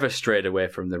 They've never strayed away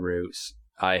from the roots.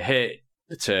 I hate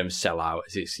the term sellout,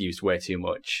 as it's used way too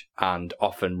much, and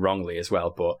often wrongly as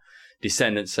well, but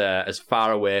Descendants are as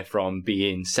far away from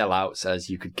being sellouts as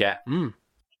you could get.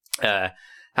 How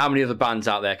many other bands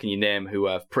out there can you name who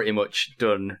have pretty much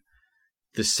done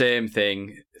the same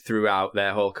thing throughout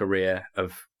their whole career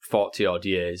of 40-odd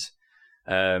years?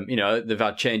 They've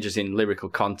had changes in lyrical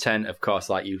content. Of course,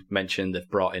 like you mentioned, they've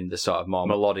brought in the sort of more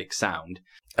melodic sound.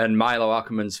 And Milo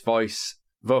Ackerman's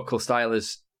vocal style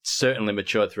has certainly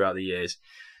matured throughout the years,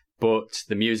 but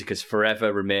the music has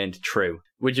forever remained true.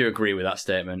 Would you agree with that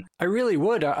statement? I really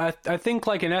would. I think,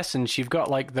 in essence, you've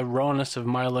got, the rawness of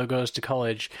Milo Goes to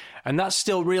College, and that's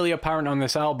still really apparent on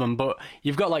this album, but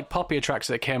you've got, poppier tracks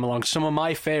that came along. Some of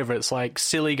my favourites, like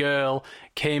Silly Girl,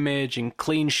 K-Mage, and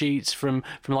Clean Sheets from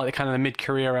the kind of the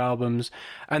mid-career albums,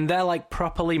 and they're,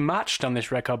 properly matched on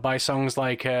this record by songs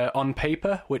like On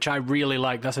Paper, which I really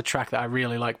like. That's a track that I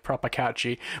really like, proper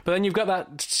catchy. But then you've got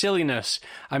that silliness.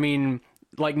 I mean,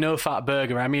 like No Fat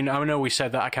Burger. I mean, I know we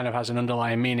said that kind of has an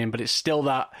underlying meaning, but it's still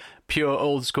that pure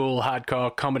old school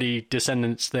hardcore comedy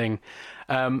Descendants thing.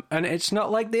 And it's not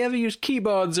like they ever used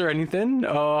keyboards or anything,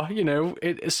 or,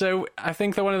 so I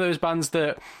think they're one of those bands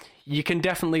that you can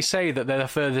definitely say that they're the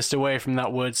furthest away from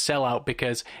that word sellout,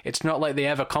 because it's not like they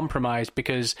ever compromised,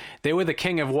 because they were the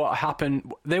king of what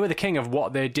happened. They were the king of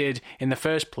what they did in the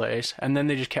first place, and then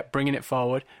they just kept bringing it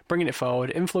forward,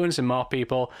 influencing more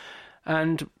people.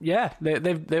 And yeah,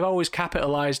 they've always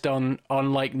capitalized on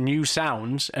new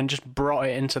sounds and just brought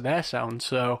it into their sound.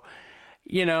 So,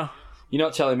 You're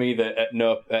not telling me that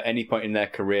at any point in their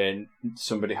career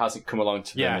somebody hasn't come along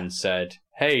to them and said,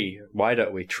 "Hey, why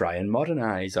don't we try and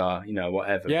modernize?" or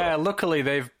whatever. Yeah, luckily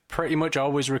they've pretty much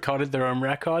always recorded their own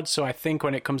records. So I think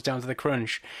when it comes down to the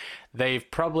crunch, they've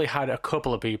probably had a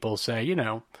couple of people say,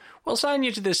 we'll sign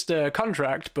you to this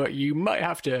contract, but you might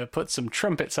have to put some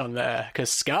trumpets on there because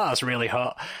Scar's really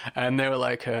hot. And they were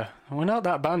like, we're not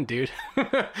that band, dude.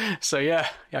 So yeah,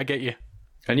 I get you.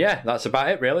 And yeah, that's about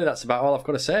it, really. That's about all I've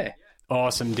got to say.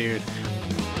 Awesome, dude.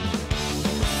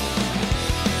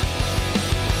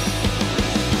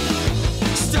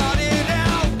 Started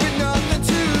out with nothing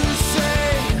to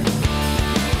say.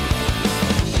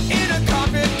 In a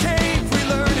carpet cave, we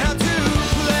learned how to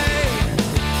play.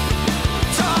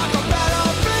 Talk about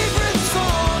our favorite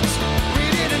songs. We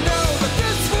didn't know that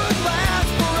this would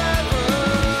last forever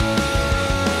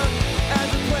as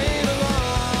we played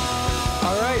along.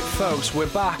 All right, folks, we're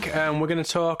back, and we're going to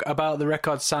talk about the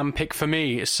record Sam picked for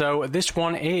me. So this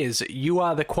one is You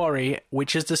Are the Quarry,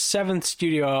 which is the 7th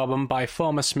studio album by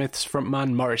former Smiths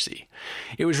frontman Morrissey.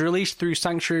 It was released through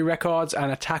Sanctuary Records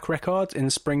and Attack Records in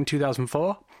spring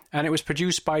 2004, and it was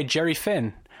produced by Jerry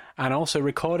Finn, and also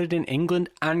recorded in England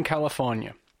and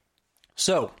California.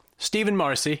 So, Stephen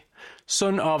Morrissey,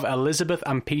 son of Elizabeth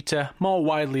and Peter, more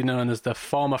widely known as the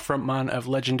former frontman of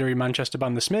legendary Manchester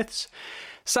band The Smiths.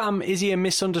 Sam, is he a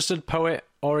misunderstood poet,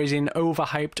 or is he an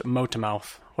overhyped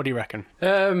motormouth? What do you reckon?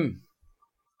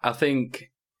 I think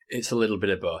it's a little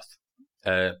bit of both.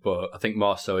 But I think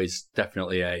more so he's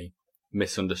definitely a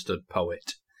misunderstood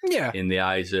poet. Yeah. In the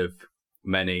eyes of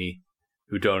many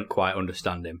who don't quite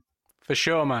understand him. For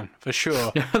sure, man. For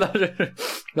sure. That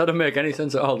doesn't make any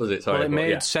sense at all, does it? Sorry, well, it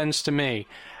made sense to me.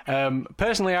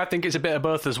 Personally, I think it's a bit of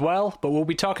both as well, but we'll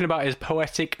be talking about his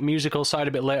poetic musical side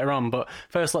a bit later on. But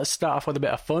first, let's start off with a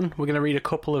bit of fun. We're going to read a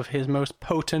couple of his most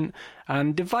potent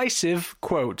and divisive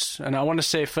quotes. And I want to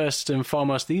say first and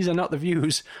foremost, these are not the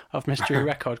views of Mystery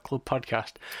Record Club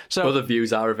podcast. So other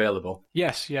views are available.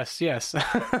 Yes.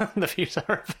 The views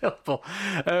are available.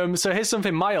 So here's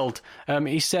something mild.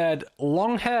 He said,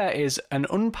 long hair is an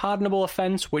unpardonable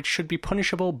offence which should be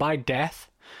punishable by death.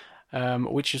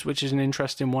 Which is an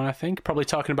interesting one, I think. Probably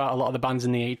talking about a lot of the bands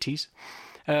in the 80s.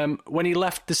 When he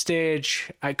left the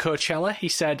stage at Coachella, he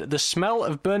said, the smell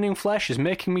of burning flesh is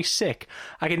making me sick.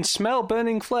 I can smell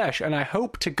burning flesh, and I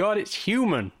hope to God it's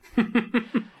human.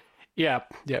 Yeah,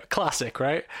 classic,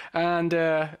 right? And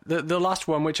the last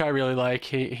one, which I really like,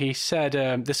 he said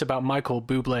this about Michael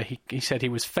Bublé. He said he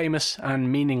was famous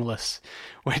and meaningless,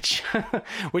 which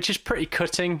is pretty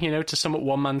cutting, to sum up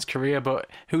one man's career. But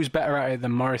who's better at it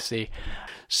than Morrissey?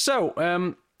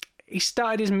 So he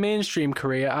started his mainstream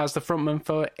career as the frontman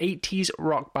for 80s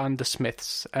rock band The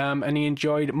Smiths, and he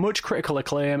enjoyed much critical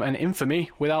acclaim and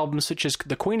infamy with albums such as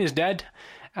The Queen is Dead,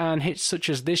 and hits such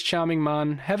as This Charming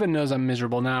Man, Heaven Knows I'm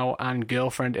Miserable Now, and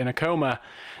Girlfriend in a Coma.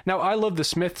 Now, I love the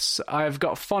Smiths. I've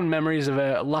got fond memories of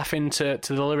laughing to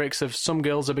the lyrics of Some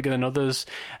Girls Are Bigger Than Others.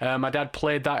 My dad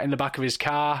played that in the back of his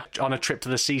car on a trip to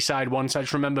the seaside once. I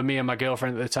just remember me and my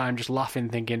girlfriend at the time just laughing,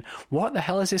 thinking, what the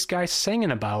hell is this guy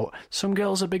singing about? Some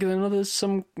girls are bigger than others,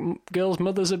 some girls'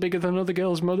 mothers are bigger than other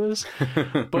girls' mothers.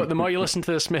 But the more you listen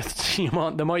to the Smiths,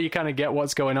 the more you kind of get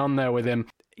what's going on there with him.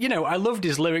 I loved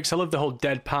his lyrics. I loved the whole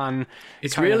deadpan.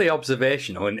 It's really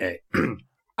observational, isn't it?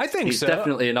 I think it's so. It's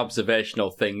definitely an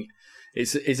observational thing.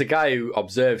 It's a guy who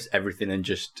observes everything and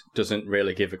just doesn't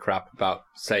really give a crap about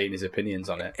saying his opinions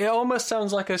on it. It almost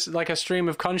sounds like a stream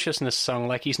of consciousness song.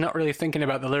 Like he's not really thinking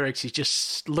about the lyrics. He's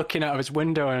just looking out of his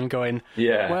window and going,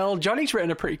 "Yeah, well, Johnny's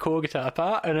written a pretty cool guitar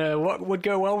part, and what would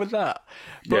go well with that?"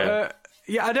 But,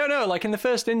 yeah, I don't know. Like, in the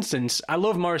first instance, I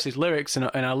love Morrissey's lyrics and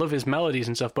I love his melodies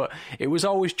and stuff, but it was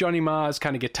always Johnny Marr's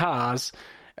kind of guitars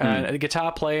and the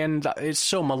guitar playing. It's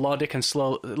so melodic and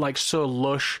slow, like so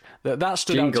lush, that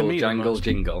stood out to me.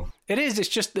 Jingle. It is. It's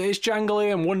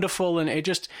jangly and wonderful, and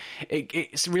it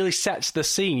really sets the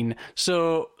scene.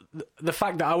 So the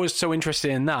fact that I was so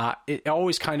interested in that, it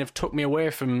always kind of took me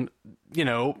away from,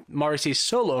 Morrissey's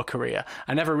solo career.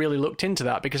 I never really looked into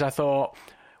that because I thought,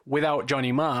 without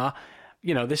Johnny Marr,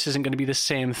 this isn't going to be the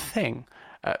same thing.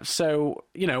 So,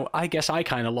 I guess I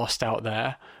kind of lost out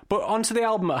there. But onto the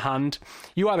album at hand,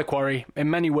 You Are the Quarry, in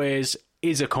many ways,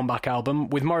 is a comeback album,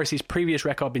 with Morrissey's previous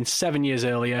record being 7 years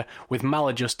earlier, with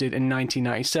Maladjusted in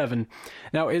 1997.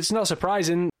 Now, it's not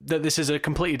surprising that this is a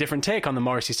completely different take on the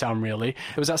Morrissey sound, really.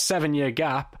 There was that 7-year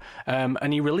gap,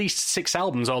 and he released 6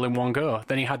 albums all in one go.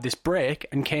 Then he had this break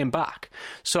and came back.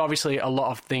 So obviously a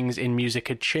lot of things in music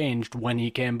had changed when he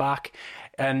came back.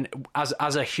 And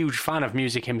as a huge fan of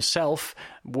music himself,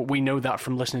 we know that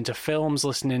from listening to films,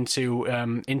 listening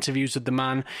to interviews with the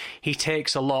man. He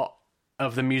takes a lot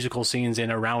of the musical scenes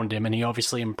in around him, and he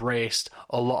obviously embraced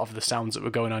a lot of the sounds that were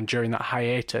going on during that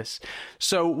hiatus.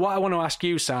 So what I want to ask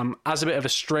you, Sam, as a bit of a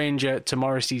stranger to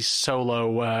Morrissey's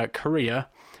solo career,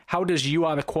 how does You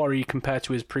Are the Quarry compare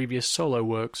to his previous solo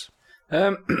works?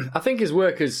 I think his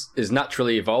work has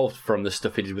naturally evolved from the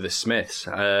stuff he did with the Smiths.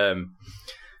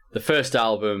 The first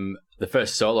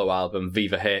solo album,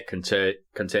 Viva Hate,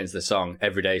 contains the song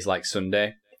Every Day's Like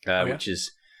Sunday, which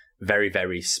is very,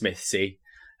 very Smithsy.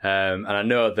 And I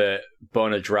know that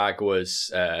Bona Drag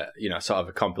was, sort of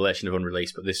a compilation of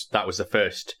unreleased, but that was the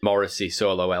first Morrissey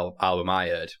solo album I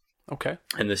heard. Okay.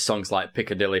 And there's songs like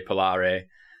Piccadilly Polare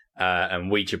and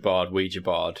Ouija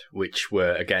Board, which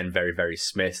were, again, very, very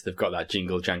Smiths. They've got that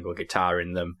jingle jangle guitar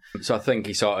in them. So I think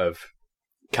he sort of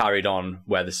carried on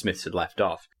where the Smiths had left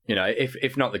off.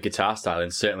 If not the guitar style,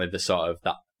 then certainly the sort of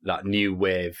that new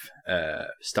wave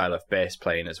style of bass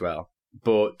playing as well.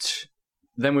 But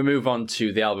then we move on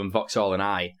to the album Vauxhall and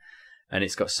I, and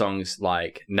it's got songs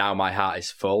like Now My Heart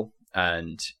Is Full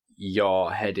and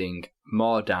You're Heading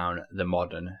More Down the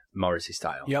Modern Morrissey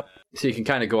style. Yep. So you can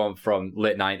kind of go on from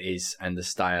late 90s and the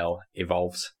style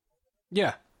evolves.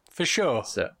 Yeah, for sure.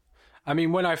 So, I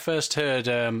mean, when I first heard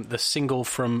the single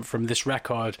from this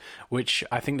record, which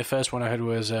I think the first one I heard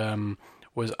was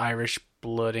Irish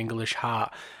Blood, English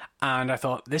Heart, and I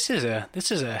thought this is a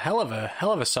hell of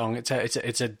a song.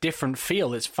 It's a different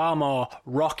feel. It's far more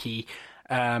rocky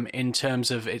in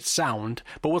terms of its sound,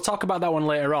 but we'll talk about that one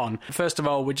later on. First of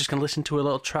all, we're just going to listen to a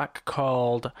little track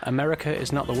called America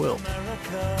Is Not the World.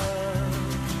 America,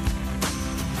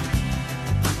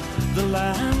 the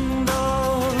land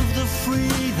of the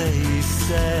free, they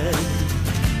said,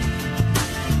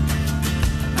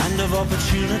 and of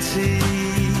opportunity,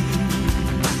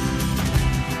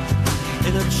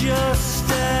 in a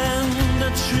just and a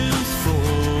truthful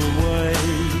way.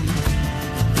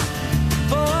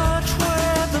 But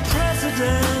where the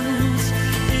president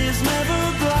is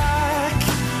never black,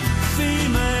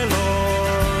 female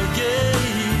or gay,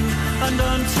 and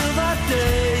until that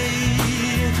day,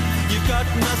 you've got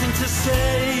nothing to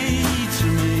say to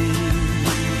me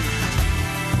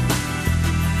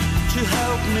to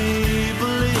help me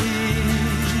believe.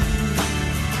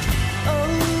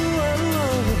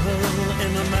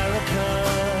 In America.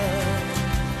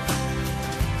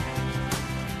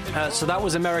 So that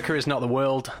was America Is Not the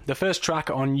World, the first track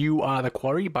on You Are the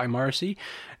Quarry by Morrissey.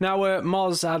 Now,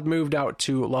 Moz had moved out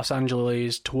to Los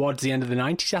Angeles towards the end of the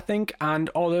 90s, I think, and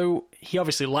although he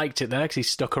obviously liked it there because he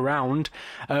stuck around,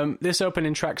 this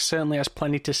opening track certainly has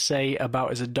plenty to say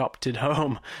about his adopted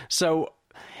home. So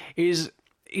he's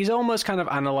almost kind of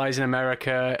analysing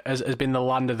America as being the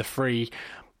land of the free,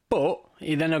 but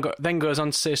he then goes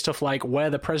on to say stuff like where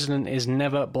the president is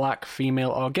never black, female,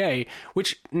 or gay,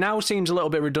 which now seems a little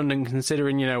bit redundant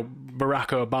considering, Barack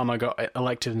Obama got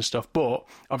elected and stuff, but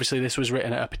obviously this was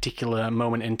written at a particular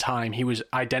moment in time. He was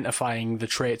identifying the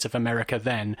traits of America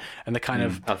then, and the kind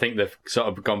of... I think they've sort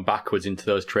of gone backwards into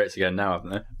those traits again now,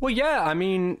 haven't they? Well, yeah, I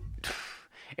mean...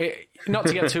 not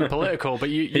to get too political, but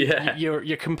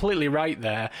you're completely right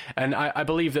there, and I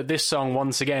believe that this song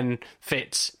once again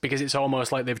fits because it's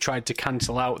almost like they've tried to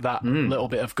cancel out that little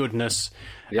bit of goodness.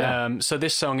 Yeah. So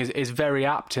this song is very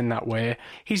apt in that way.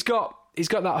 He's got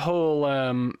that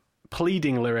whole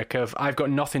pleading lyric of "I've got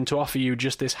nothing to offer you,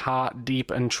 just this heart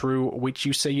deep and true, which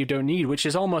you say you don't need," which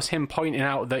is almost him pointing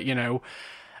out that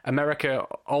America,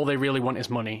 all they really want is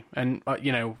money. And,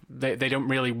 they don't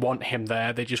really want him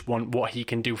there. They just want what he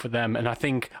can do for them. And I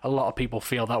think a lot of people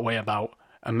feel that way about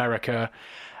America.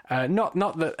 Not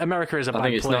that America is a bad place. I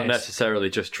think it's not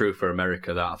necessarily just true for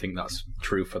America. I think that's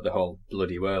true for the whole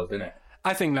bloody world, isn't it?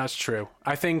 I think that's true.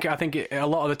 I think a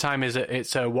lot of the time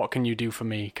it's a what can you do for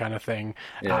me kind of thing,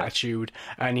 attitude,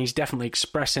 and he's definitely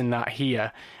expressing that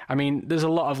here. I mean, there's a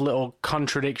lot of little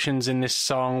contradictions in this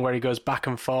song where he goes back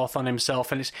and forth on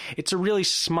himself, and it's a really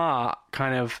smart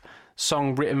kind of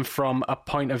song written from a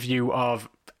point of view of,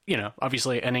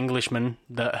 obviously an Englishman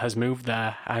that has moved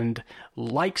there and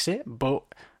likes it, but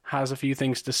has a few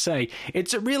things to say.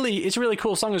 It's a really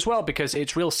cool song as well because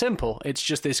it's real simple. It's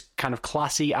just this kind of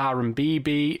classy R&B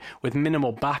beat with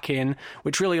minimal backing,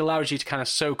 which really allows you to kind of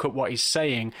soak up what he's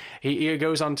saying. He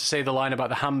goes on to say the line about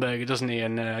the hamburger, doesn't he?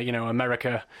 And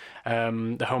America,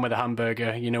 the home of the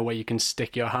hamburger, where you can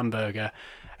stick your hamburger,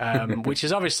 which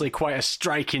is obviously quite a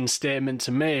striking statement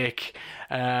to make.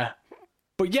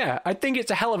 But yeah, I think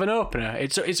it's a hell of an opener.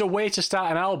 It's a way to start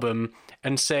an album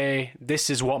and say,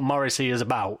 this is what Morrissey is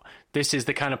about. This is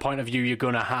the kind of point of view you're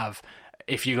going to have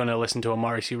if you're going to listen to a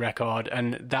Morrissey record.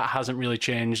 And that hasn't really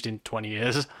changed in 20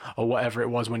 years or whatever it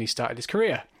was when he started his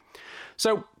career.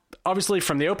 So obviously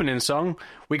from the opening song,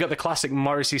 we got the classic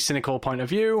Morrissey cynical point of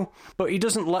view, but he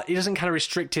doesn't kind of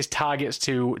restrict his targets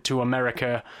to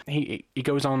America. He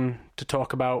goes on to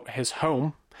talk about his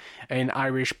home in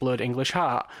Irish Blood, English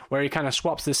Heart, where he kind of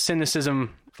swaps the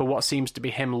cynicism for what seems to be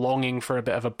him longing for a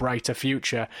bit of a brighter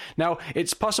future. Now,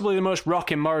 it's possibly the most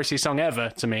rockin' Morrissey song ever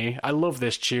to me. I love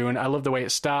this tune. I love the way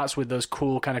it starts with those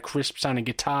cool kind of crisp sounding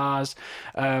guitars.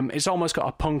 It's almost got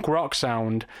a punk rock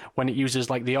sound when it uses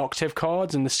like the octave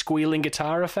chords and the squealing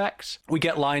guitar effects. We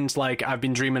get lines like, I've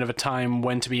been dreaming of a time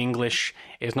when to be English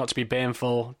is not to be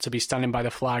baneful, to be standing by the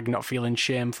flag, not feeling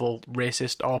shameful,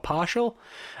 racist or partial.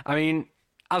 I mean,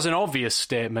 as an obvious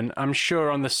statement, I'm sure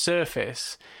on the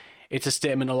surface, it's a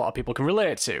statement a lot of people can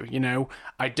relate to.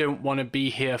 I don't want to be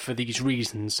here for these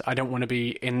reasons. I don't want to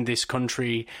be in this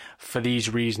country for these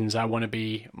reasons. I want to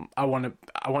be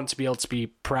able to be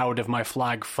proud of my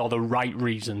flag for the right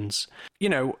reasons.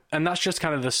 And that's just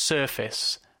kind of the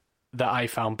surface that I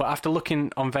found. But after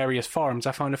looking on various forums,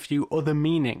 I found a few other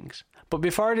meanings. But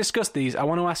before I discuss these, I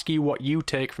want to ask you what you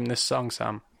take from this song,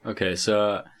 Sam. Okay,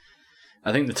 so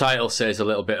I think the title says a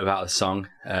little bit about the song,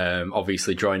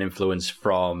 obviously drawing influence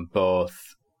from both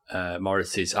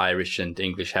Morrissey's Irish and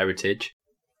English heritage.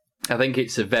 I think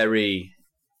it's a very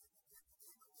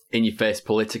in-your-face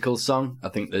political song. I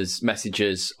think there's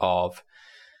messages of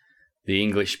the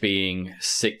English being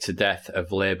sick to death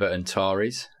of Labour and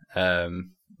Tories,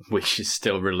 which is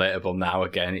still relatable now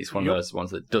again. It's one of those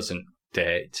ones that doesn't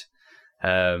date.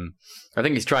 I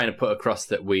think he's trying to put across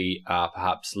that we are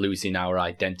perhaps losing our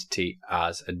identity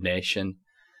as a nation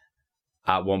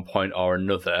at one point or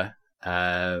another.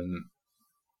 I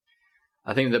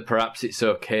think that perhaps it's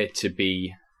okay to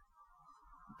be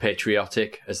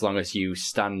patriotic as long as you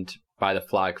stand by the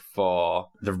flag for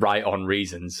the right on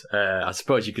reasons. I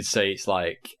suppose you could say it's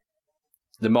like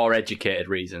the more educated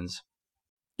reasons.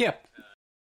 Yeah.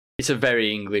 It's a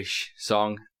very English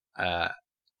song.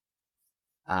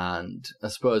 And I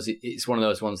suppose it's one of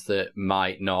those ones that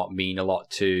might not mean a lot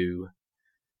to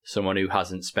someone who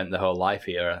hasn't spent their whole life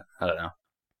here. I don't know.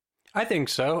 I think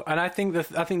so, and I think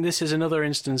this is another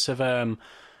instance of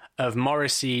of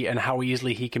Morrissey and how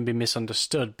easily he can be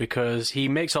misunderstood, because he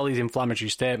makes all these inflammatory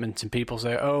statements and people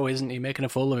say, oh, isn't he making a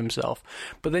fool of himself?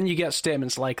 But then you get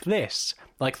statements like this,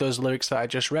 like those lyrics that I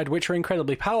just read, which are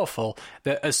incredibly powerful,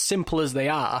 that as simple as they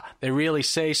are, they really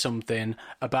say something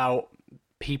about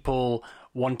people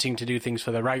wanting to do things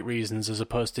for the right reasons as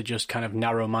opposed to just kind of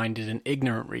narrow-minded and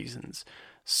ignorant reasons.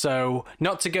 So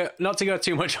not to go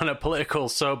too much on a political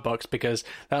soapbox, because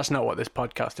that's not what this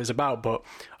podcast is about, but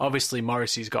obviously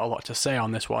Morrissey's got a lot to say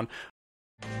on this one.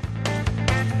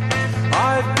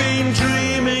 I've been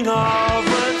dreaming of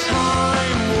a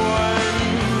time when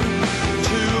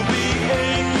to be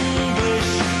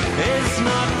English is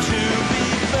not to be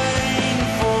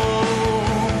painful,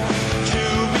 to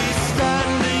be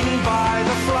standing by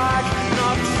the flag,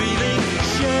 not feeling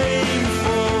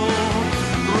shameful,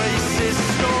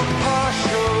 racist or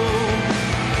partial.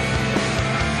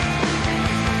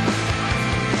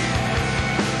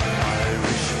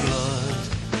 Irish blood,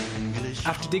 English.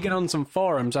 After digging on some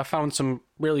forums, I found some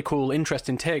really cool,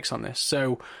 interesting takes on this.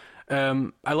 So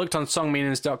I looked on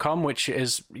songmeanings.com, which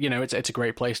is, it's a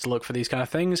great place to look for these kind of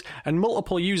things. And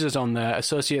multiple users on there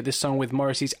associate this song with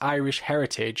Morrissey's Irish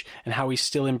heritage and how he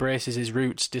still embraces his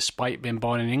roots despite being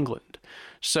born in England.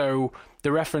 So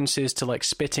the references to like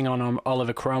spitting on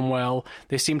Oliver Cromwell,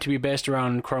 they seem to be based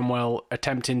around Cromwell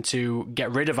attempting to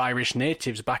get rid of Irish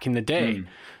natives back in the day.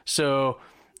 So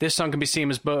this song can be seen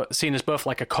as both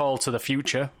like a call to the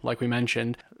future, like we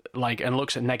mentioned, and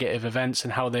looks at negative events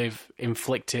and how they've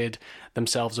inflicted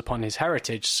themselves upon his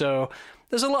heritage. So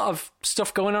there's a lot of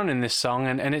stuff going on in this song,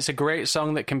 and it's a great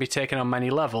song that can be taken on many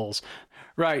levels.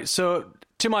 Right, so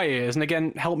to my ears, and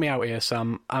again, help me out here,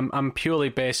 Sam, I'm purely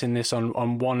basing this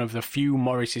on one of the few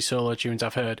Morrissey solo tunes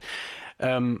I've heard.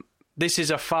 This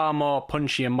is a far more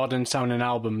punchy and modern sounding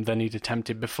album than he'd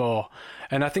attempted before.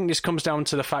 And I think this comes down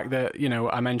to the fact that,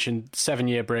 I mentioned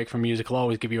 7-year break from music will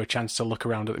always give you a chance to look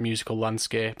around at the musical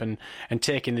landscape and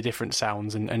take in the different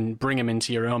sounds and bring them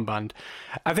into your own band.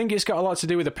 I think it's got a lot to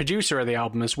do with the producer of the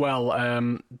album as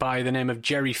well, by the name of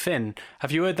Jerry Finn.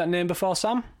 Have you heard that name before,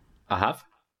 Sam? I have.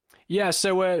 Yeah,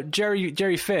 so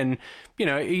Jerry Finn,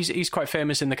 he's quite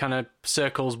famous in the kind of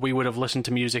circles we would have listened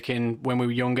to music in when we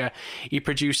were younger. He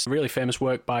produced really famous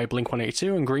work by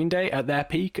Blink-182 and Green Day at their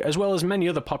peak, as well as many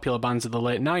other popular bands of the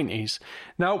late 90s.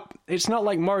 Now, it's not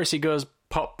like Morrissey goes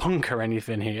pop punk or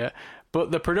anything here,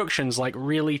 but the production's like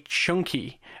really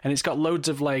chunky, and it's got loads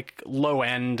of like low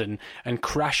end and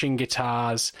crashing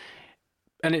guitars.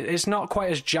 And it's not quite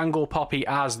as jangle poppy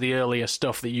as the earlier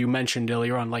stuff that you mentioned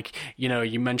earlier on. Like,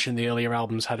 you mentioned the earlier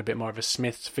albums had a bit more of a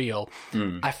Smiths feel.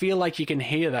 I feel like you can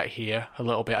hear that here a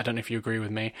little bit. I don't know if you agree with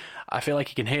me. I feel like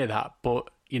you can hear that, but,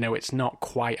 it's not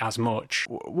quite as much.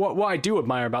 What I do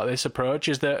admire about this approach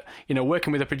is that,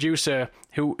 working with a producer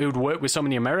who'd worked with so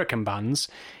many American bands,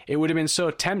 it would have been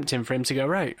so tempting for him to go,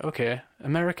 right, okay,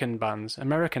 American bands,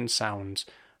 American sounds.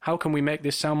 How can we make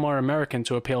this sound more American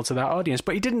to appeal to that audience?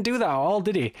 But he didn't do that at all,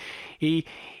 did he? He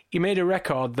made a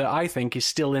record that I think is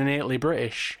still innately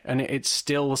British, and it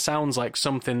still sounds like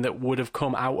something that would have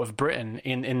come out of Britain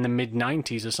in the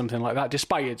mid-90s or something like that.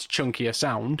 Despite its chunkier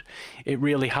sound, it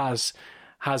really has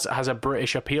a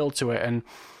British appeal to it. And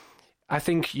I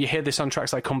think you hear this on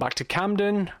tracks like Come Back to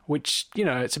Camden, which,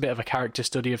 it's a bit of a character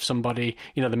study of somebody.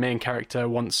 The main character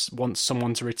wants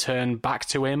someone to return back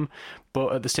to him,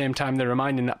 but at the same time, they're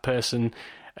reminding that person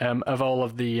of all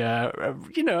of the,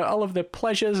 all of the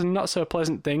pleasures and not so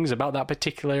pleasant things about that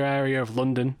particular area of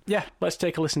London. Yeah, let's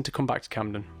take a listen to Come Back to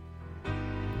Camden.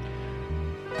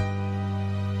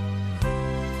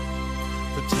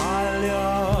 The tile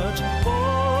yard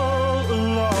all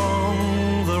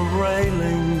along the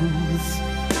railings,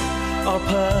 up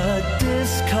a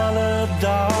discoloured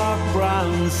dark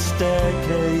brown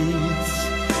staircase.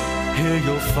 Here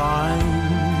you'll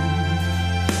find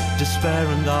despair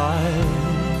and I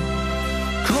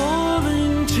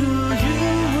calling to you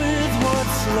with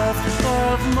what's left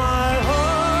of my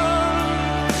heart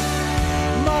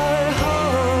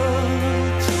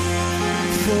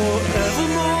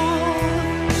forevermore.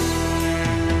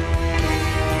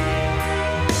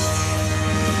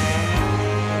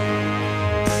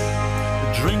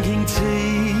 Drinking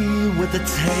tea with the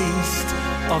taste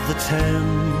of the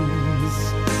Thames,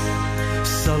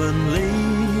 sullenly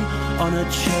on a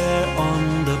chair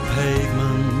on the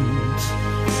pavement.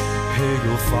 Here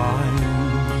you'll find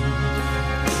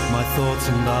my thoughts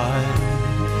and I,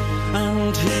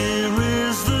 and here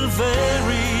is the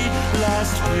very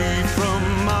last plea from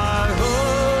my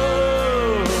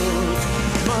heart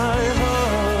forevermore.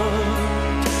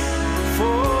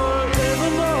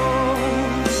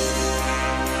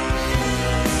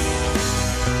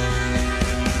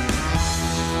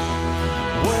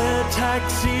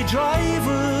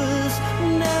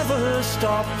 never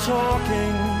stop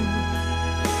talking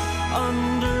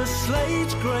under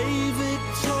slate grey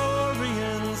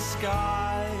Victorian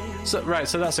skies.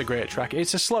 So that's a great track.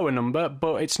 It's a slower number,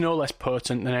 but it's no less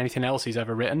potent than anything else he's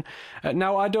ever written.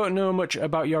 Now, I don't know much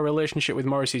about your relationship with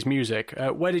Morrissey's music.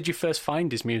 Where did you first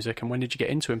find his music, and when did you get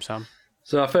into him, Sam?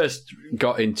 So I first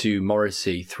got into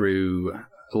Morrissey through,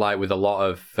 like with a lot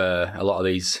of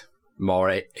these more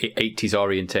 80s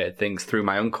orientated things, through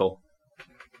my uncle.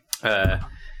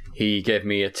 He gave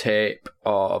me a tape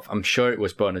of, I'm sure it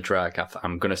was Bone of Drag.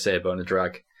 I'm going to say Bone of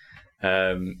Drag.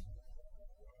 And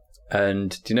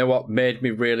do you know what made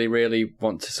me really, really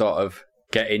want to sort of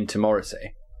get into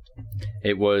Morrissey?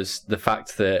 It was the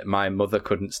fact that my mother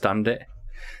couldn't stand it.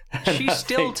 She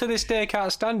still to this day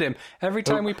can't stand him. Every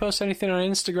time we post anything on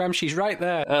Instagram, she's right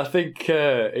there. I think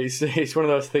it's one of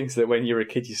those things that when you're a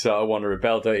kid, you sort of want to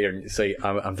rebel, don't you? And you say,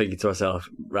 I'm thinking to myself,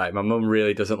 right, my mum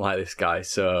really doesn't like this guy,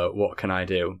 so what can I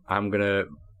do? I'm going to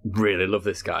really love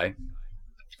this guy.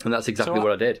 And that's exactly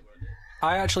what I did.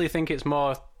 I actually think it's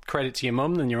more credit to your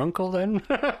mum than your uncle then.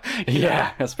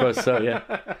 Yeah, I suppose so, yeah.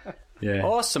 Yeah.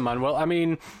 Awesome, man. Well, I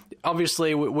mean,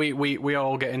 obviously we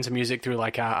all get into music through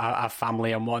like our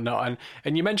family and whatnot,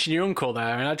 and you mentioned your uncle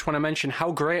there, and I just want to mention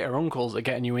how great are uncles at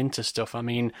getting you into stuff. I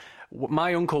mean,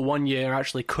 my uncle one year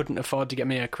actually couldn't afford to get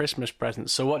me a Christmas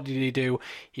present, so what did he do?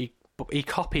 He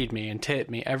copied me and taped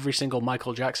me every single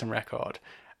Michael Jackson record,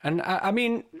 and I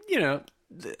mean, you know,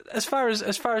 as far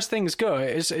as things go,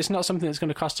 it's not something that's going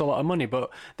to cost a lot of money, but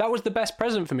that was the best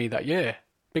present for me that year.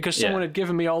 Because someone had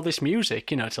given me all this music,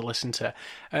 you know, to listen to.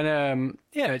 And,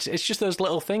 it's just those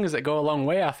little things that go a long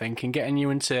way, I think, in getting you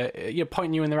into,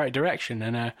 pointing you in the right direction.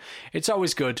 And it's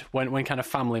always good when kind of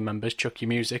family members chuck you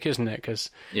music, isn't it? Because,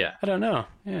 I don't know,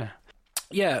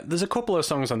 Yeah, there's a couple of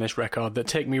songs on this record that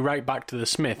take me right back to the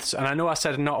Smiths, and I know I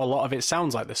said not a lot of it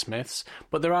sounds like the Smiths,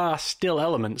 but there are still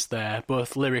elements there,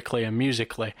 both lyrically and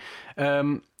musically.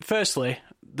 Firstly,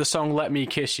 the song Let Me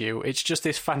Kiss You. It's just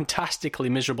this fantastically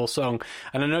miserable song,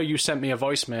 and I know you sent me a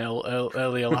voicemail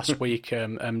earlier last week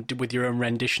with your own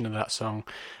rendition of that song,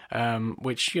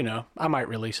 which, you know, I might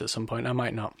release at some point, I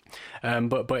might not,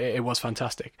 but it was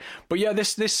fantastic. But yeah,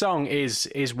 this song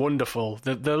is wonderful.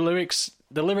 The lyrics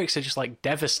are just like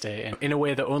devastating in a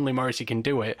way that only Morrissey can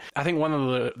do it. I think one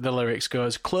of the lyrics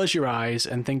goes, "Close your eyes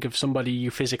and think of somebody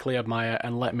you physically admire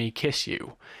and let me kiss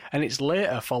you." And it's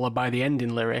later followed by the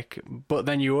ending lyric, "But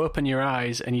then you open your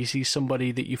eyes and you see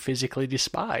somebody that you physically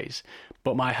despise,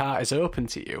 but my heart is open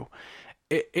to you."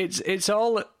 It's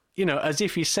all, you know, as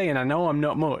if he's saying, I know I'm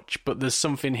not much, but there's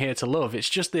something here to love. It's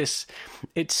just this,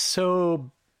 it's so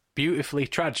beautifully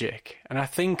tragic. And I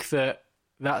think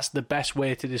that's the best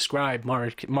way to describe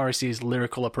Morrissey's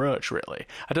lyrical approach, really.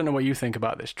 I don't know what you think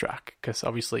about this track, because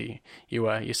obviously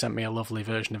you sent me a lovely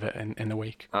version of it in the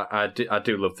week. I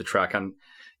do love the track, and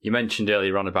you mentioned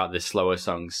earlier on about the slower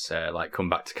songs, like Come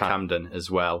Back to Camden as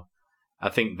well. I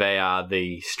think they are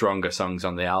the stronger songs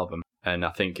on the album, and I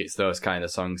think it's those kind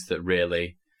of songs that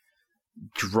really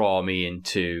draw me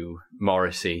into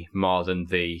Morrissey more than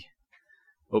the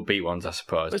upbeat ones, I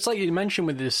suppose. It's like you mentioned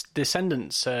with this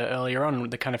Descendants earlier on,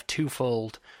 with the kind of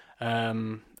twofold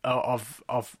of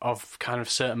kind of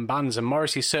certain bands, and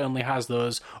Morrissey certainly has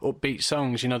those upbeat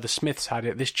songs. You know, the Smiths had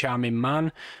it, This Charming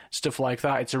Man, stuff like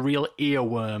that. It's a real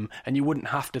earworm, and you wouldn't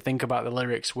have to think about the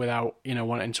lyrics without, you know,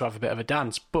 wanting to have a bit of a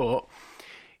dance. But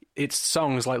it's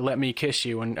songs like Let Me Kiss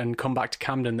You and Come Back to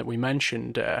Camden that we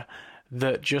mentioned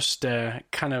that just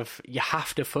kind of, you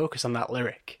have to focus on that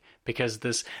lyric, because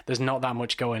there's not that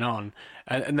much going on,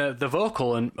 and the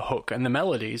vocal and hook and the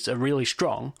melodies are really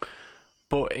strong,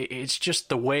 but it's just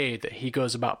the way that he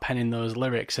goes about penning those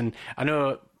lyrics. And I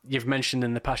know you've mentioned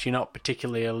in the past you're not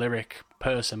particularly a lyric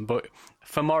person, but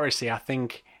for Morrissey, I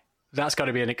think that's got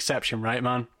to be an exception, right,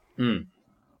 man?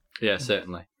 Yeah,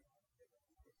 certainly.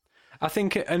 I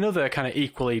think another kind of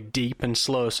equally deep and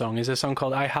slow song is a song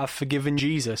called I Have Forgiven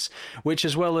Jesus, which,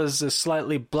 as well as a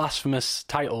slightly blasphemous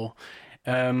title,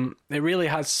 it really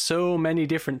has so many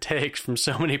different takes from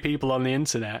so many people on the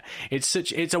internet. It's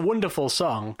a wonderful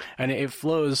song, and it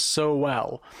flows so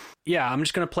well. Yeah, I'm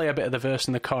just going to play a bit of the verse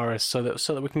and the chorus so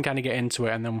that we can kind of get into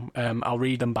it, and then I'll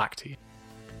read them back to you.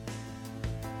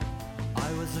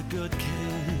 I was a good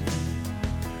kid.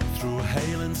 Through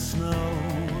hail and snow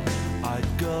I'd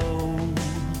go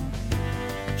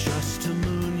just to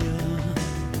moon you.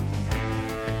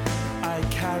 I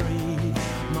carried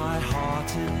my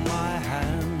heart in my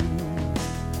hand.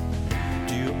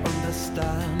 Do you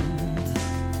understand?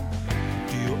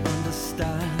 Do you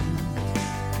understand?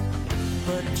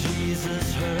 But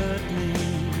Jesus hurt me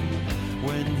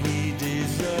when he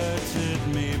deserted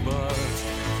me. But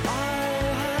I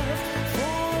have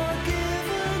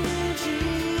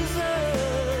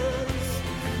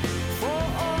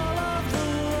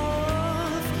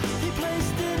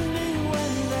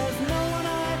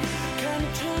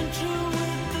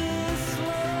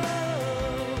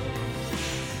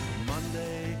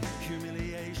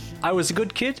I was a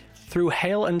good kid. Through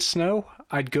hail and snow,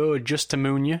 I'd go just to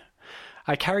moon you.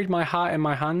 I carried my heart in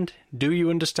my hand. Do you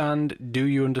understand? Do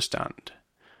you understand?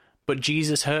 But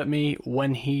Jesus hurt me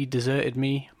when he deserted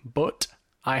me. But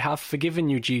I have forgiven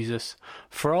you, Jesus,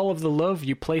 for all of the love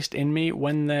you placed in me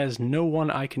when there's no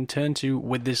one I can turn to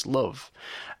with this love.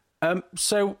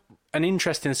 So an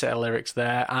interesting set of lyrics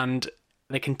there, and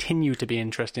they continue to be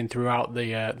interesting throughout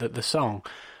the song.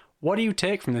 What do you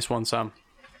take from this one, Sam?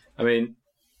 I mean,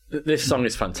 this song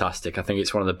is fantastic. I think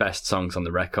it's one of the best songs on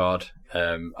the record.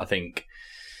 I think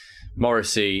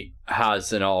Morrissey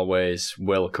has and always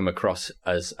will come across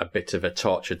as a bit of a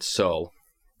tortured soul.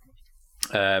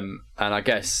 And I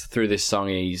guess through this song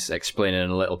he's explaining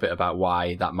a little bit about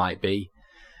why that might be.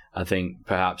 I think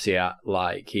perhaps he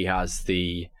has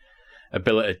the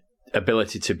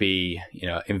ability to be,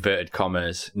 inverted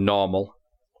commas, normal,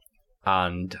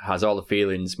 and has all the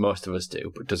feelings most of us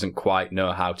do, but doesn't quite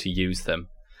know how to use them.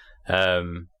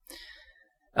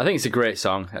 I think it's a great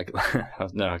song.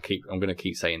 I'm going to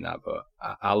keep saying that, but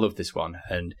I love this one,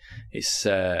 and it's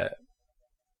like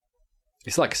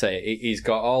I say, he's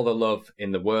got all the love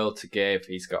in the world to give.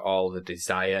 He's got all the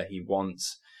desire. He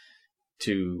wants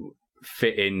to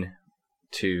fit in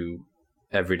to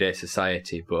everyday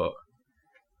society, but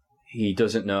he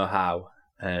doesn't know how,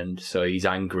 and so he's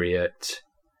angry at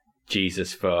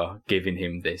Jesus for giving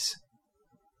him this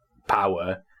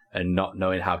power and not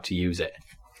knowing how to use it.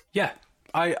 Yeah,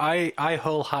 I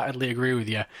wholeheartedly agree with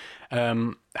you.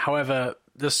 However,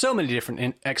 there's so many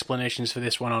different explanations for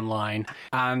this one online,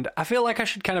 and I feel like I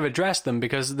should kind of address them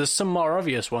because there's some more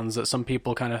obvious ones that some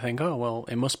people kind of think, oh, well,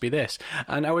 it must be this.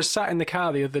 And I was sat in the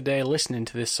car the other day listening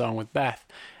to this song with Beth,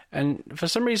 and for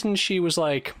some reason she was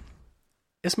like,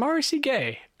 is Morrissey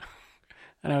gay?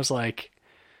 And I was like,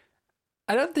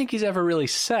 I don't think he's ever really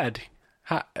said.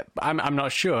 I'm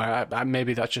not sure.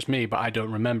 Maybe that's just me, but I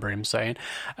don't remember him saying.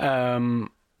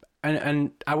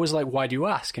 And I was like, why do you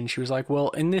ask? And she was like, well,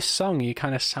 in this song, he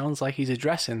kind of sounds like he's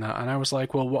addressing that. And I was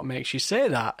like, well, what makes you say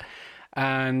that?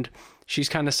 And she's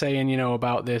kind of saying,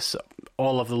 about this,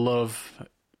 all of the love,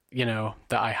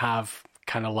 that I have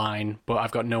kind of line, but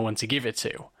I've got no one to give it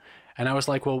to. And I was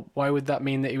like, well, why would that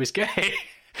mean that he was gay?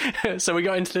 So we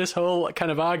got into this whole kind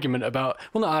of argument about,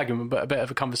 well, not argument, but a bit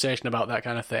of a conversation about that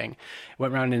kind of thing.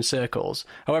 Went round in circles.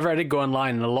 However, I did go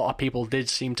online, and a lot of people did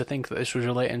seem to think that this was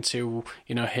relating to,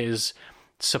 his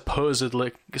supposed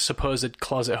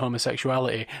closet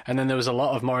homosexuality. And then there was a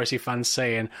lot of Morrissey fans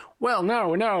saying, well,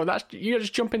 no, that's, you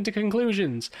just jump into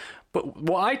conclusions. But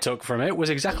what I took from it was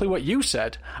exactly what you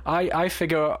said. I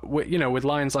figure, with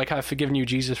lines like, I've forgiven you,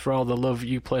 Jesus, for all the love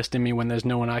you placed in me when there's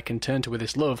no one I can turn to with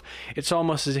this love. It's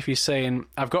almost as if he's saying,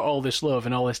 I've got all this love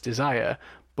and all this desire,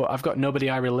 but I've got nobody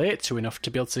I relate to enough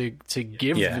to be able to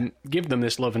give them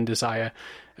this love and desire.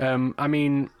 I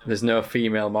mean, there's no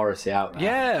female Morrissey out now.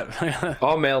 Yeah.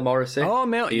 Or male Morrissey. Or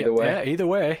male. Either way. Yeah,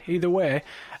 either way.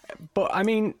 But, I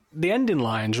mean, the ending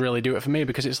lines really do it for me,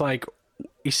 because it's like,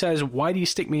 he says, why do you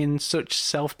stick me in such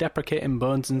self-deprecating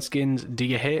bones and skins? Do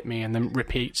you hate me? And then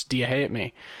repeats, do you hate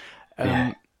me?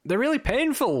 They're really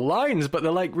painful lines, but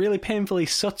they're like really painfully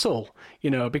subtle,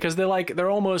 because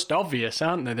they're almost obvious,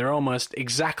 aren't they? They're almost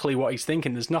exactly what he's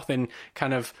thinking. There's nothing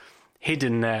kind of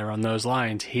hidden there on those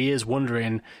lines. He is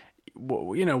wondering,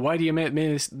 why do you make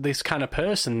me this kind of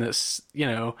person that's,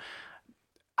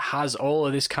 has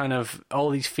all these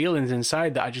feelings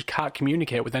inside that I just can't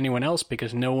communicate with anyone else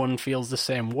because no one feels the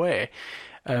same way.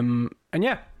 And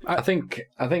yeah, I think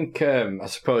I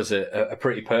suppose a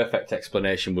pretty perfect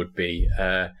explanation would be,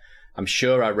 I'm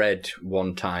sure I read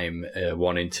one time,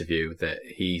 one interview, that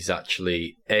he's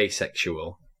actually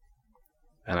asexual,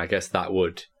 and I guess that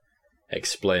would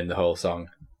explain the whole song.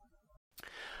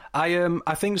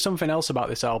 I think something else about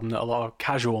this album that a lot of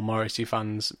casual Morrissey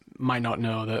fans might not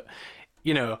know, that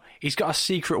he's got a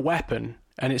secret weapon,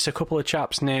 and it's a couple of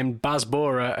chaps named Baz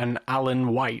Bora and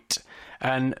Alan White.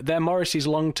 And they're Morrissey's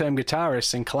long-term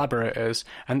guitarists and collaborators,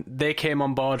 and they came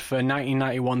on board for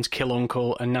 1991's Kill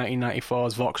Uncle and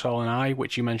 1994's Vauxhall and I,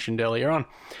 which you mentioned earlier on.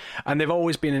 And they've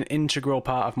always been an integral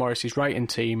part of Morrissey's writing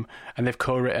team, and they've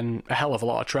co-written a hell of a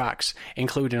lot of tracks,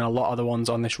 including a lot of the ones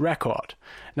on this record.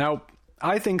 Now,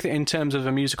 I think that in terms of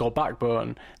a musical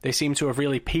backbone, they seem to have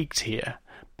really peaked here,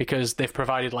 because they've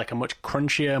provided like a much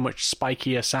crunchier, much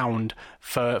spikier sound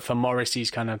for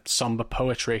Morrissey's kind of somber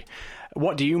poetry.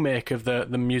 What do you make of the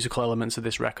musical elements of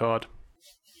this record?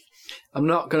 I'm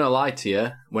not going to lie to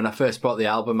you. When I first bought the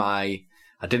album, I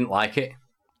didn't like it.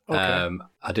 Okay.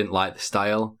 I didn't like the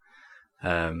style.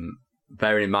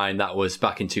 Bearing in mind that was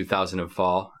back in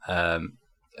 2004.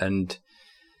 And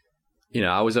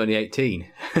I was only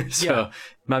 18, so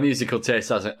my musical taste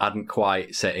hadn't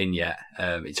quite set in yet.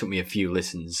 It took me a few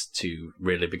listens to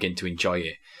really begin to enjoy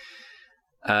it.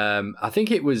 I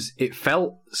think it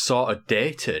felt sort of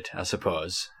dated, I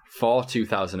suppose, for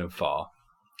 2004.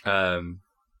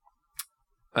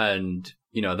 And,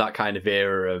 that kind of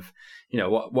era of,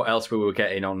 what else we were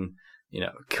getting on,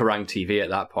 Kerrang TV at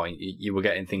that point. You were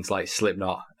getting things like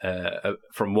Slipknot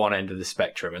from one end of the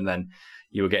spectrum, and then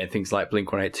you were getting things like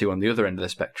Blink-182 on the other end of the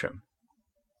spectrum.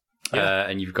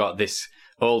 And you've got this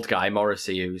old guy,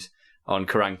 Morrissey, who's on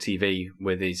Kerrang TV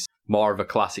with his more of a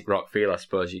classic rock feel, I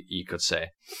suppose you could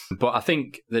say. But I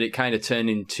think that it kind of turned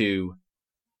into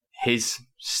his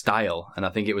style, and I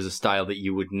think it was a style that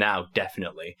you would now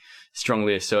definitely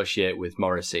strongly associate with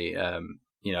Morrissey,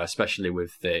 especially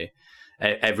with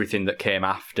everything that came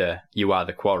after You Are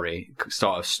the Quarry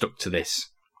sort of stuck to this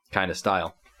kind of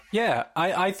style. Yeah,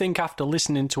 I think after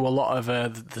listening to a lot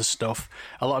of the stuff,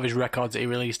 a lot of his records that he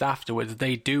released afterwards,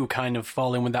 they do kind of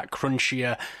fall in with that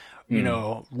crunchier,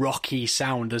 rocky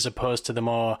sound as opposed to the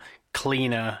more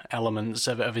cleaner elements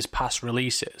of his past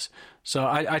releases. So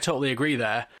I totally agree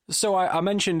there. So I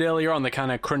mentioned earlier on the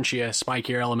kind of crunchier,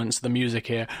 spikier elements of the music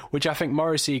here, which I think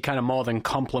Morrissey kind of more than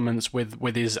complements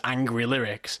with his angry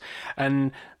lyrics.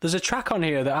 And there's a track on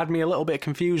here that had me a little bit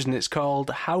confused, and it's called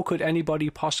How Could Anybody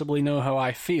Possibly Know How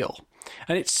I Feel?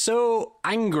 And it's so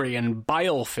angry and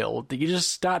bile-filled that you just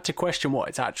start to question what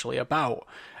it's actually about.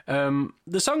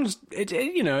 The song's,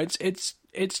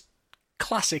 it's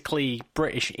classically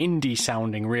British indie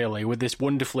sounding, really, with this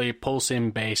wonderfully pulsing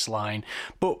bass line.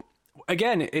 But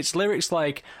again, it's lyrics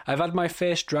like, I've had my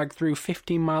face dragged through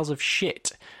 15 miles of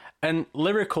shit. And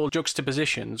lyrical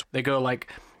juxtapositions, they go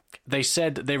like, they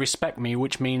said they respect me,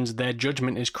 which means their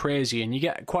judgment is crazy. And you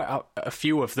get quite a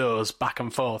few of those back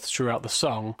and forth throughout the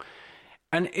song.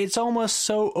 And it's almost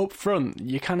so upfront,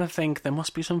 you kind of think there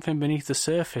must be something beneath the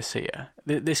surface here.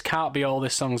 This can't be all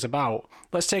this song's about.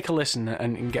 Let's take a listen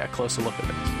and get a closer look at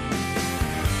this.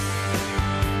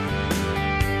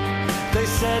 They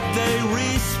said they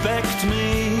respect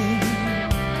me,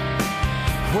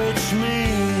 which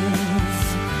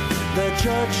means their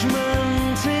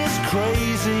judgment is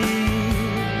crazy.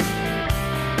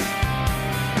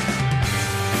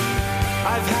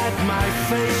 I've had my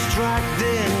face dragged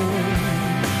in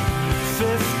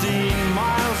 15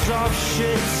 miles of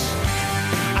shit,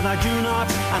 and I do not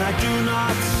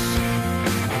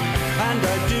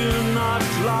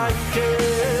like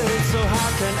it. So how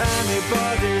can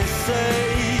anybody say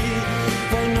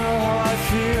they know how I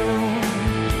feel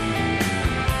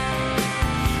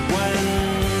when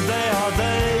they are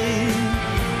they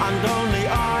and only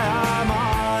I am I?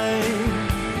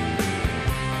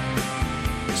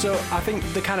 So I think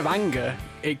the kind of anger,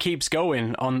 it keeps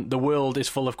going on The World is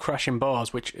Full of Crashing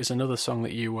Bars, which is another song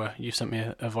that you sent me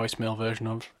a voicemail version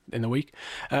of in the week,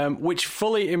 which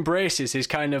fully embraces his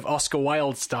kind of Oscar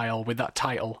Wilde style with that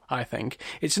title, I think.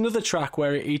 It's another track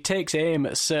where he takes aim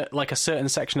at a certain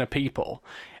section of people,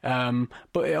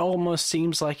 but it almost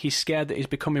seems like he's scared that he's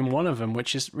becoming one of them,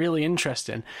 which is really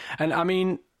interesting. And I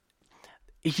mean,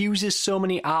 he uses so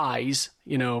many I's,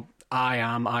 I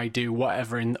am, I do,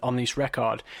 whatever on this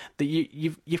record, that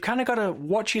you've kind of got to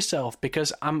watch yourself,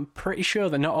 because I'm pretty sure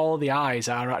that not all of the I's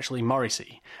are actually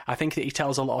Morrissey. I think that he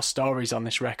tells a lot of stories on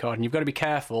this record, and you've got to be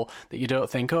careful that you don't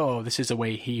think, oh, this is the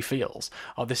way he feels,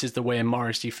 or this is the way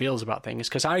Morrissey feels about things,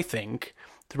 because I think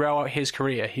throughout his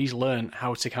career he's learned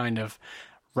how to kind of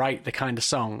write the kind of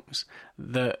songs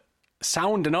that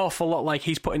sound an awful lot like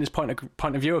he's putting his point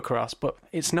of view across, but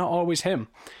it's not always him.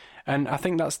 And I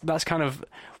think that's kind of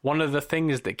one of the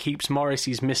things that keeps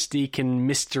Morrissey's mystique and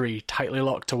mystery tightly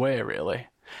locked away, really.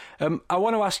 I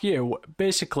want to ask you,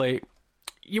 basically,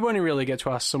 you only really get to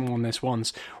ask someone this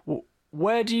once.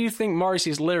 Where do you think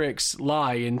Morrissey's lyrics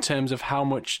lie in terms of how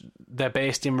much they're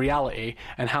based in reality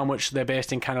and how much they're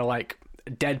based in kind of like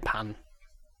deadpan?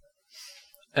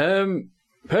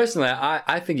 Personally,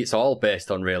 I think it's all based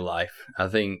on real life. I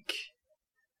think,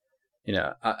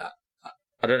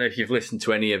 I don't know if you've listened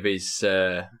to any of his,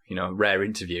 rare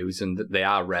interviews, and they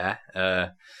are rare,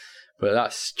 but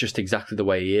that's just exactly the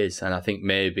way he is. And I think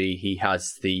maybe he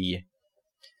has the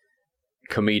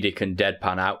comedic and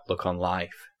deadpan outlook on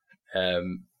life.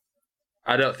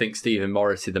 I don't think Stephen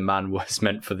Morrissey, the man, was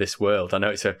meant for this world. I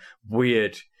know it's a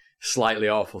weird, slightly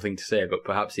awful thing to say, but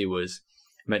perhaps he was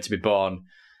meant to be born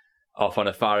off on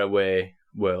a faraway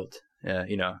world. I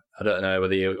don't know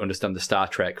whether you understand the Star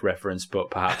Trek reference, but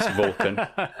perhaps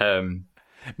Vulcan.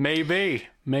 Maybe.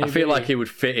 I feel like he would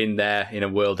fit in there in a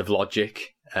world of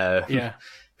logic.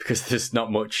 Because there's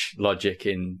not much logic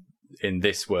in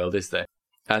this world, is there?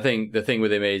 I think the thing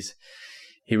with him is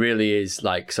he really is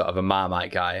like sort of a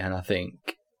Marmite guy, and I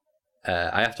think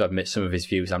I have to admit some of his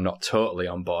views I'm not totally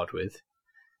on board with,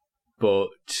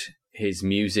 but his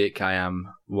music I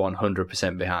am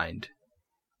 100% behind.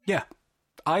 Yeah.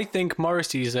 I think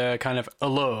Morrissey's kind of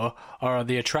allure, or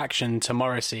the attraction to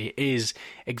Morrissey, is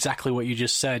exactly what you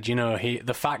just said. You know,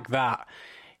 the fact that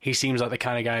he seems like the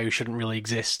kind of guy who shouldn't really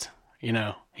exist. You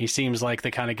know, he seems like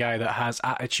the kind of guy that has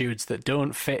attitudes that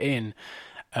don't fit in.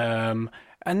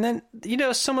 And then, you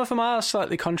know, some of them are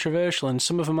slightly controversial and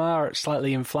some of them are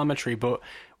slightly inflammatory. But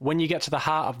when you get to the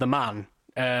heart of the man,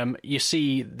 you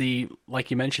see like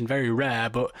you mentioned, very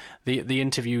rare, but the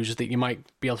interviews that you might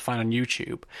be able to find on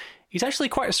YouTube. He's actually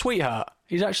quite a sweetheart.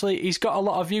 He's got a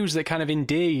lot of views that kind of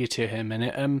endear you to him,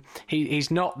 and he's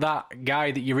not that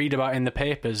guy that you read about in the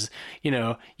papers. You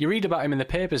know, you read about him in the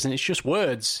papers, and it's just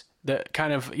words that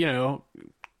kind of, you know,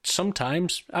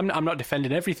 sometimes I'm not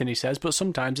defending everything he says, but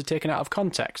sometimes are taken out of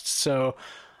context. So,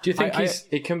 do you think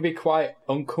it can be quite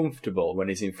uncomfortable when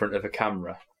he's in front of a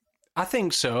camera? I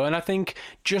think so, and I think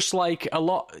just like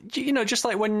just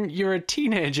like when you're a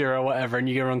teenager or whatever and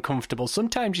you're uncomfortable,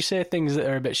 sometimes you say things that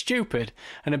are a bit stupid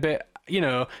and a bit, you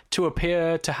know, to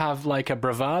appear to have like a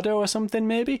bravado or something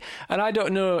maybe. And I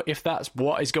don't know if that's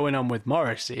what is going on with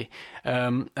Morrissey.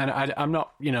 And I'm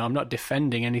not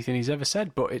defending anything he's ever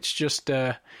said, but it's just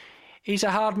he's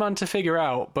a hard man to figure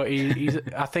out. But he's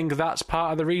I think that's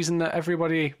part of the reason that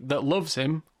everybody that loves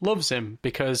him,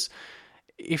 because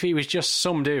if he was just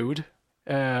some dude,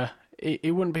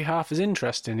 it wouldn't be half as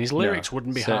interesting. His lyrics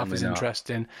wouldn't be half as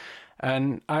interesting.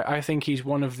 And I think he's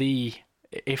one of the,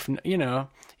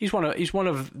 he's one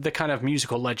of the kind of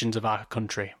musical legends of our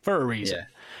country for a reason.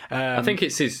 Yeah. I think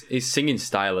it's his singing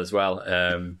style as well.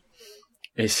 I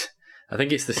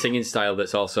think it's the singing style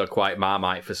that's also quite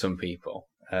Marmite for some people.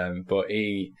 But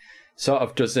he sort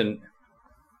of doesn't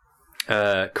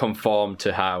conform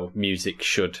to how music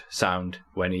should sound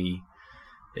when he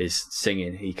is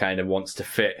singing. He kind of wants to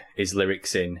fit his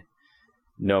lyrics in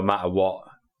no matter what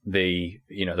the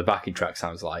backing track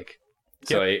sounds like.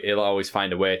 So he'll always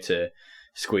find a way to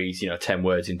squeeze 10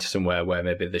 words into somewhere where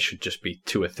maybe there should just be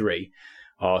 2 or 3,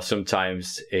 or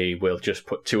sometimes he will just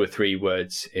put 2 or 3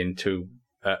 words into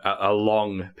a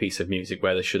long piece of music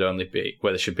where there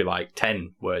should be like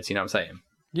 10 words. You know what I'm saying?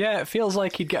 Yeah, it feels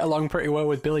like he'd get along pretty well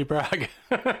with Billy Bragg.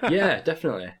 Yeah,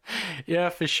 definitely. Yeah,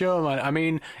 for sure, man. I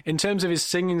mean, in terms of his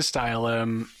singing style,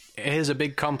 here's a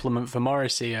big compliment for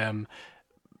Morrissey.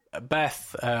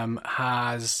 Beth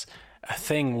has a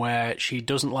thing where she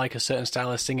doesn't like a certain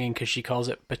style of singing because she calls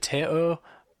it potato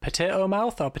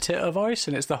mouth or potato voice,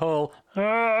 and it's the whole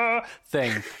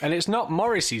thing. And it's not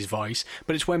Morrissey's voice,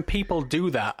 but it's when people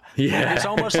do that. Yeah. And it's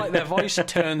almost like their voice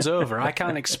turns over. I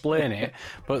can't explain it,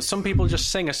 but some people just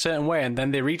sing a certain way and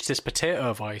then they reach this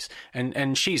potato voice,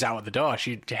 and she's out of the door.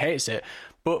 She hates it.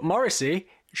 But Morrissey,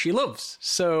 she loves.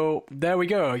 So there we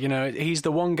go. You know, he's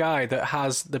the one guy that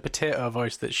has the potato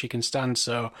voice that she can stand.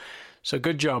 So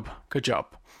good job. Good job.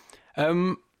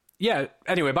 Yeah,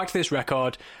 anyway, back to this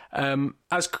record. As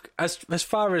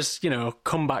far as,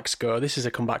 comebacks go, this is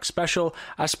a comeback special.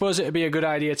 I suppose it would be a good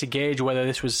idea to gauge whether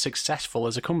this was successful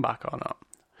as a comeback or not.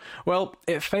 Well,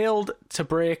 it failed to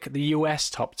break the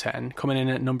US top 10, coming in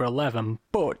at number 11,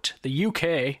 but the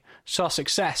UK saw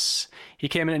success. He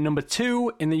came in at number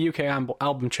 2 in the UK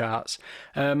album charts.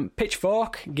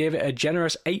 Pitchfork gave it a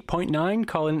generous 8.9,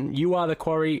 calling You Are the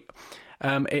Quarry,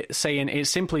 saying it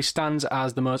simply stands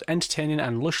as the most entertaining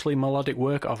and lushly melodic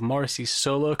work of Morrissey's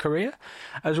solo career,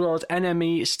 as well as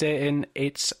NME stating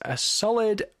it's a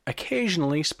solid,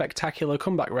 occasionally spectacular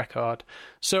comeback record.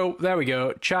 So there we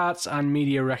go, charts and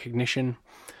media recognition.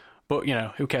 But,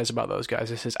 who cares about those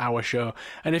guys? This is our show.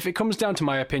 And if it comes down to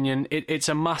my opinion, it's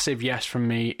a massive yes from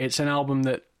me. It's an album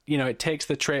that, it takes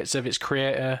the traits of its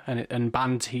creator and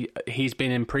bands he's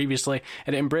been in previously,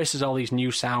 and it embraces all these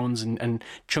new sounds and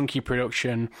chunky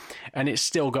production, and it's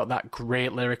still got that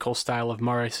great lyrical style of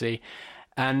Morrissey.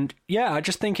 And yeah, I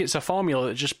just think it's a formula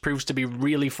that just proves to be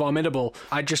really formidable.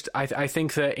 I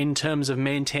think that in terms of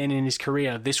maintaining his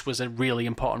career, this was a really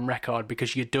important record,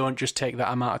 because you don't just take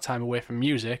that amount of time away from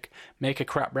music, make a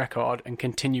crap record, and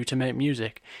continue to make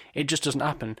music. It just doesn't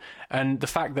happen. And the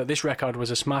fact that this record was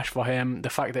a smash for him, the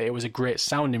fact that it was a great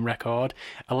sounding record,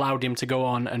 allowed him to go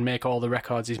on and make all the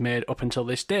records he's made up until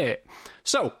this date.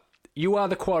 So, You Are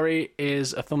the Quarry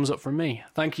is a thumbs up from me.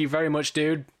 Thank you very much,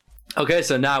 dude. Okay,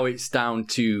 so now it's down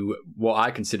to what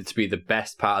I consider to be the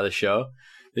best part of the show.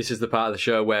 This is the part of the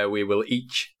show where we will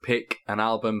each pick an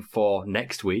album for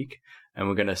next week, and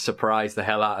we're going to surprise the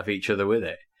hell out of each other with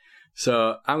it.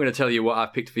 So I'm going to tell you what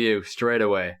I've picked for you straight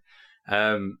away.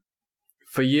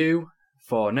 For you,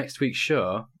 for next week's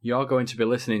show, you're going to be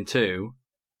listening to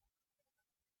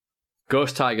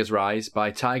Ghost Tigers Rise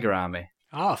by Tiger Army.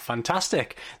 Oh,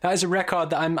 fantastic. That is a record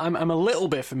that I'm a little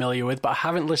bit familiar with, but I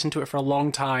haven't listened to it for a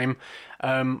long time.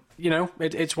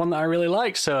 It's one that I really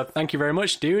like, so thank you very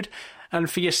much, dude. And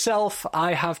for yourself,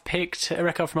 I have picked a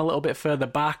record from a little bit further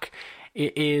back.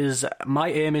 It is My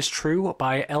Aim Is True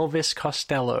by Elvis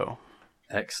Costello.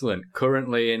 Excellent.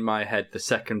 Currently in my head, the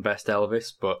second best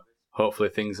Elvis, but hopefully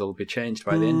things will be changed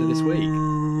by the end of this week.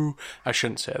 I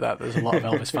shouldn't say that. There's a lot of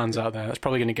Elvis fans out there. That's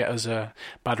probably going to get us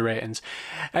bad ratings.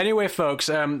 Anyway, folks,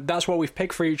 that's what we've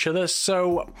picked for each other.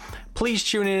 So please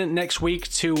tune in next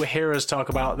week to hear us talk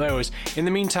about those. In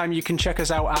the meantime, you can check us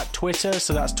out at Twitter.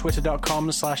 So that's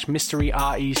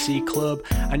twitter.com/MysteryREC Club.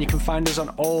 And you can find us on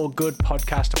all good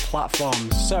podcast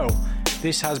platforms. So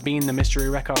this has been the Mystery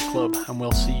Record Club, and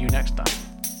we'll see you next time.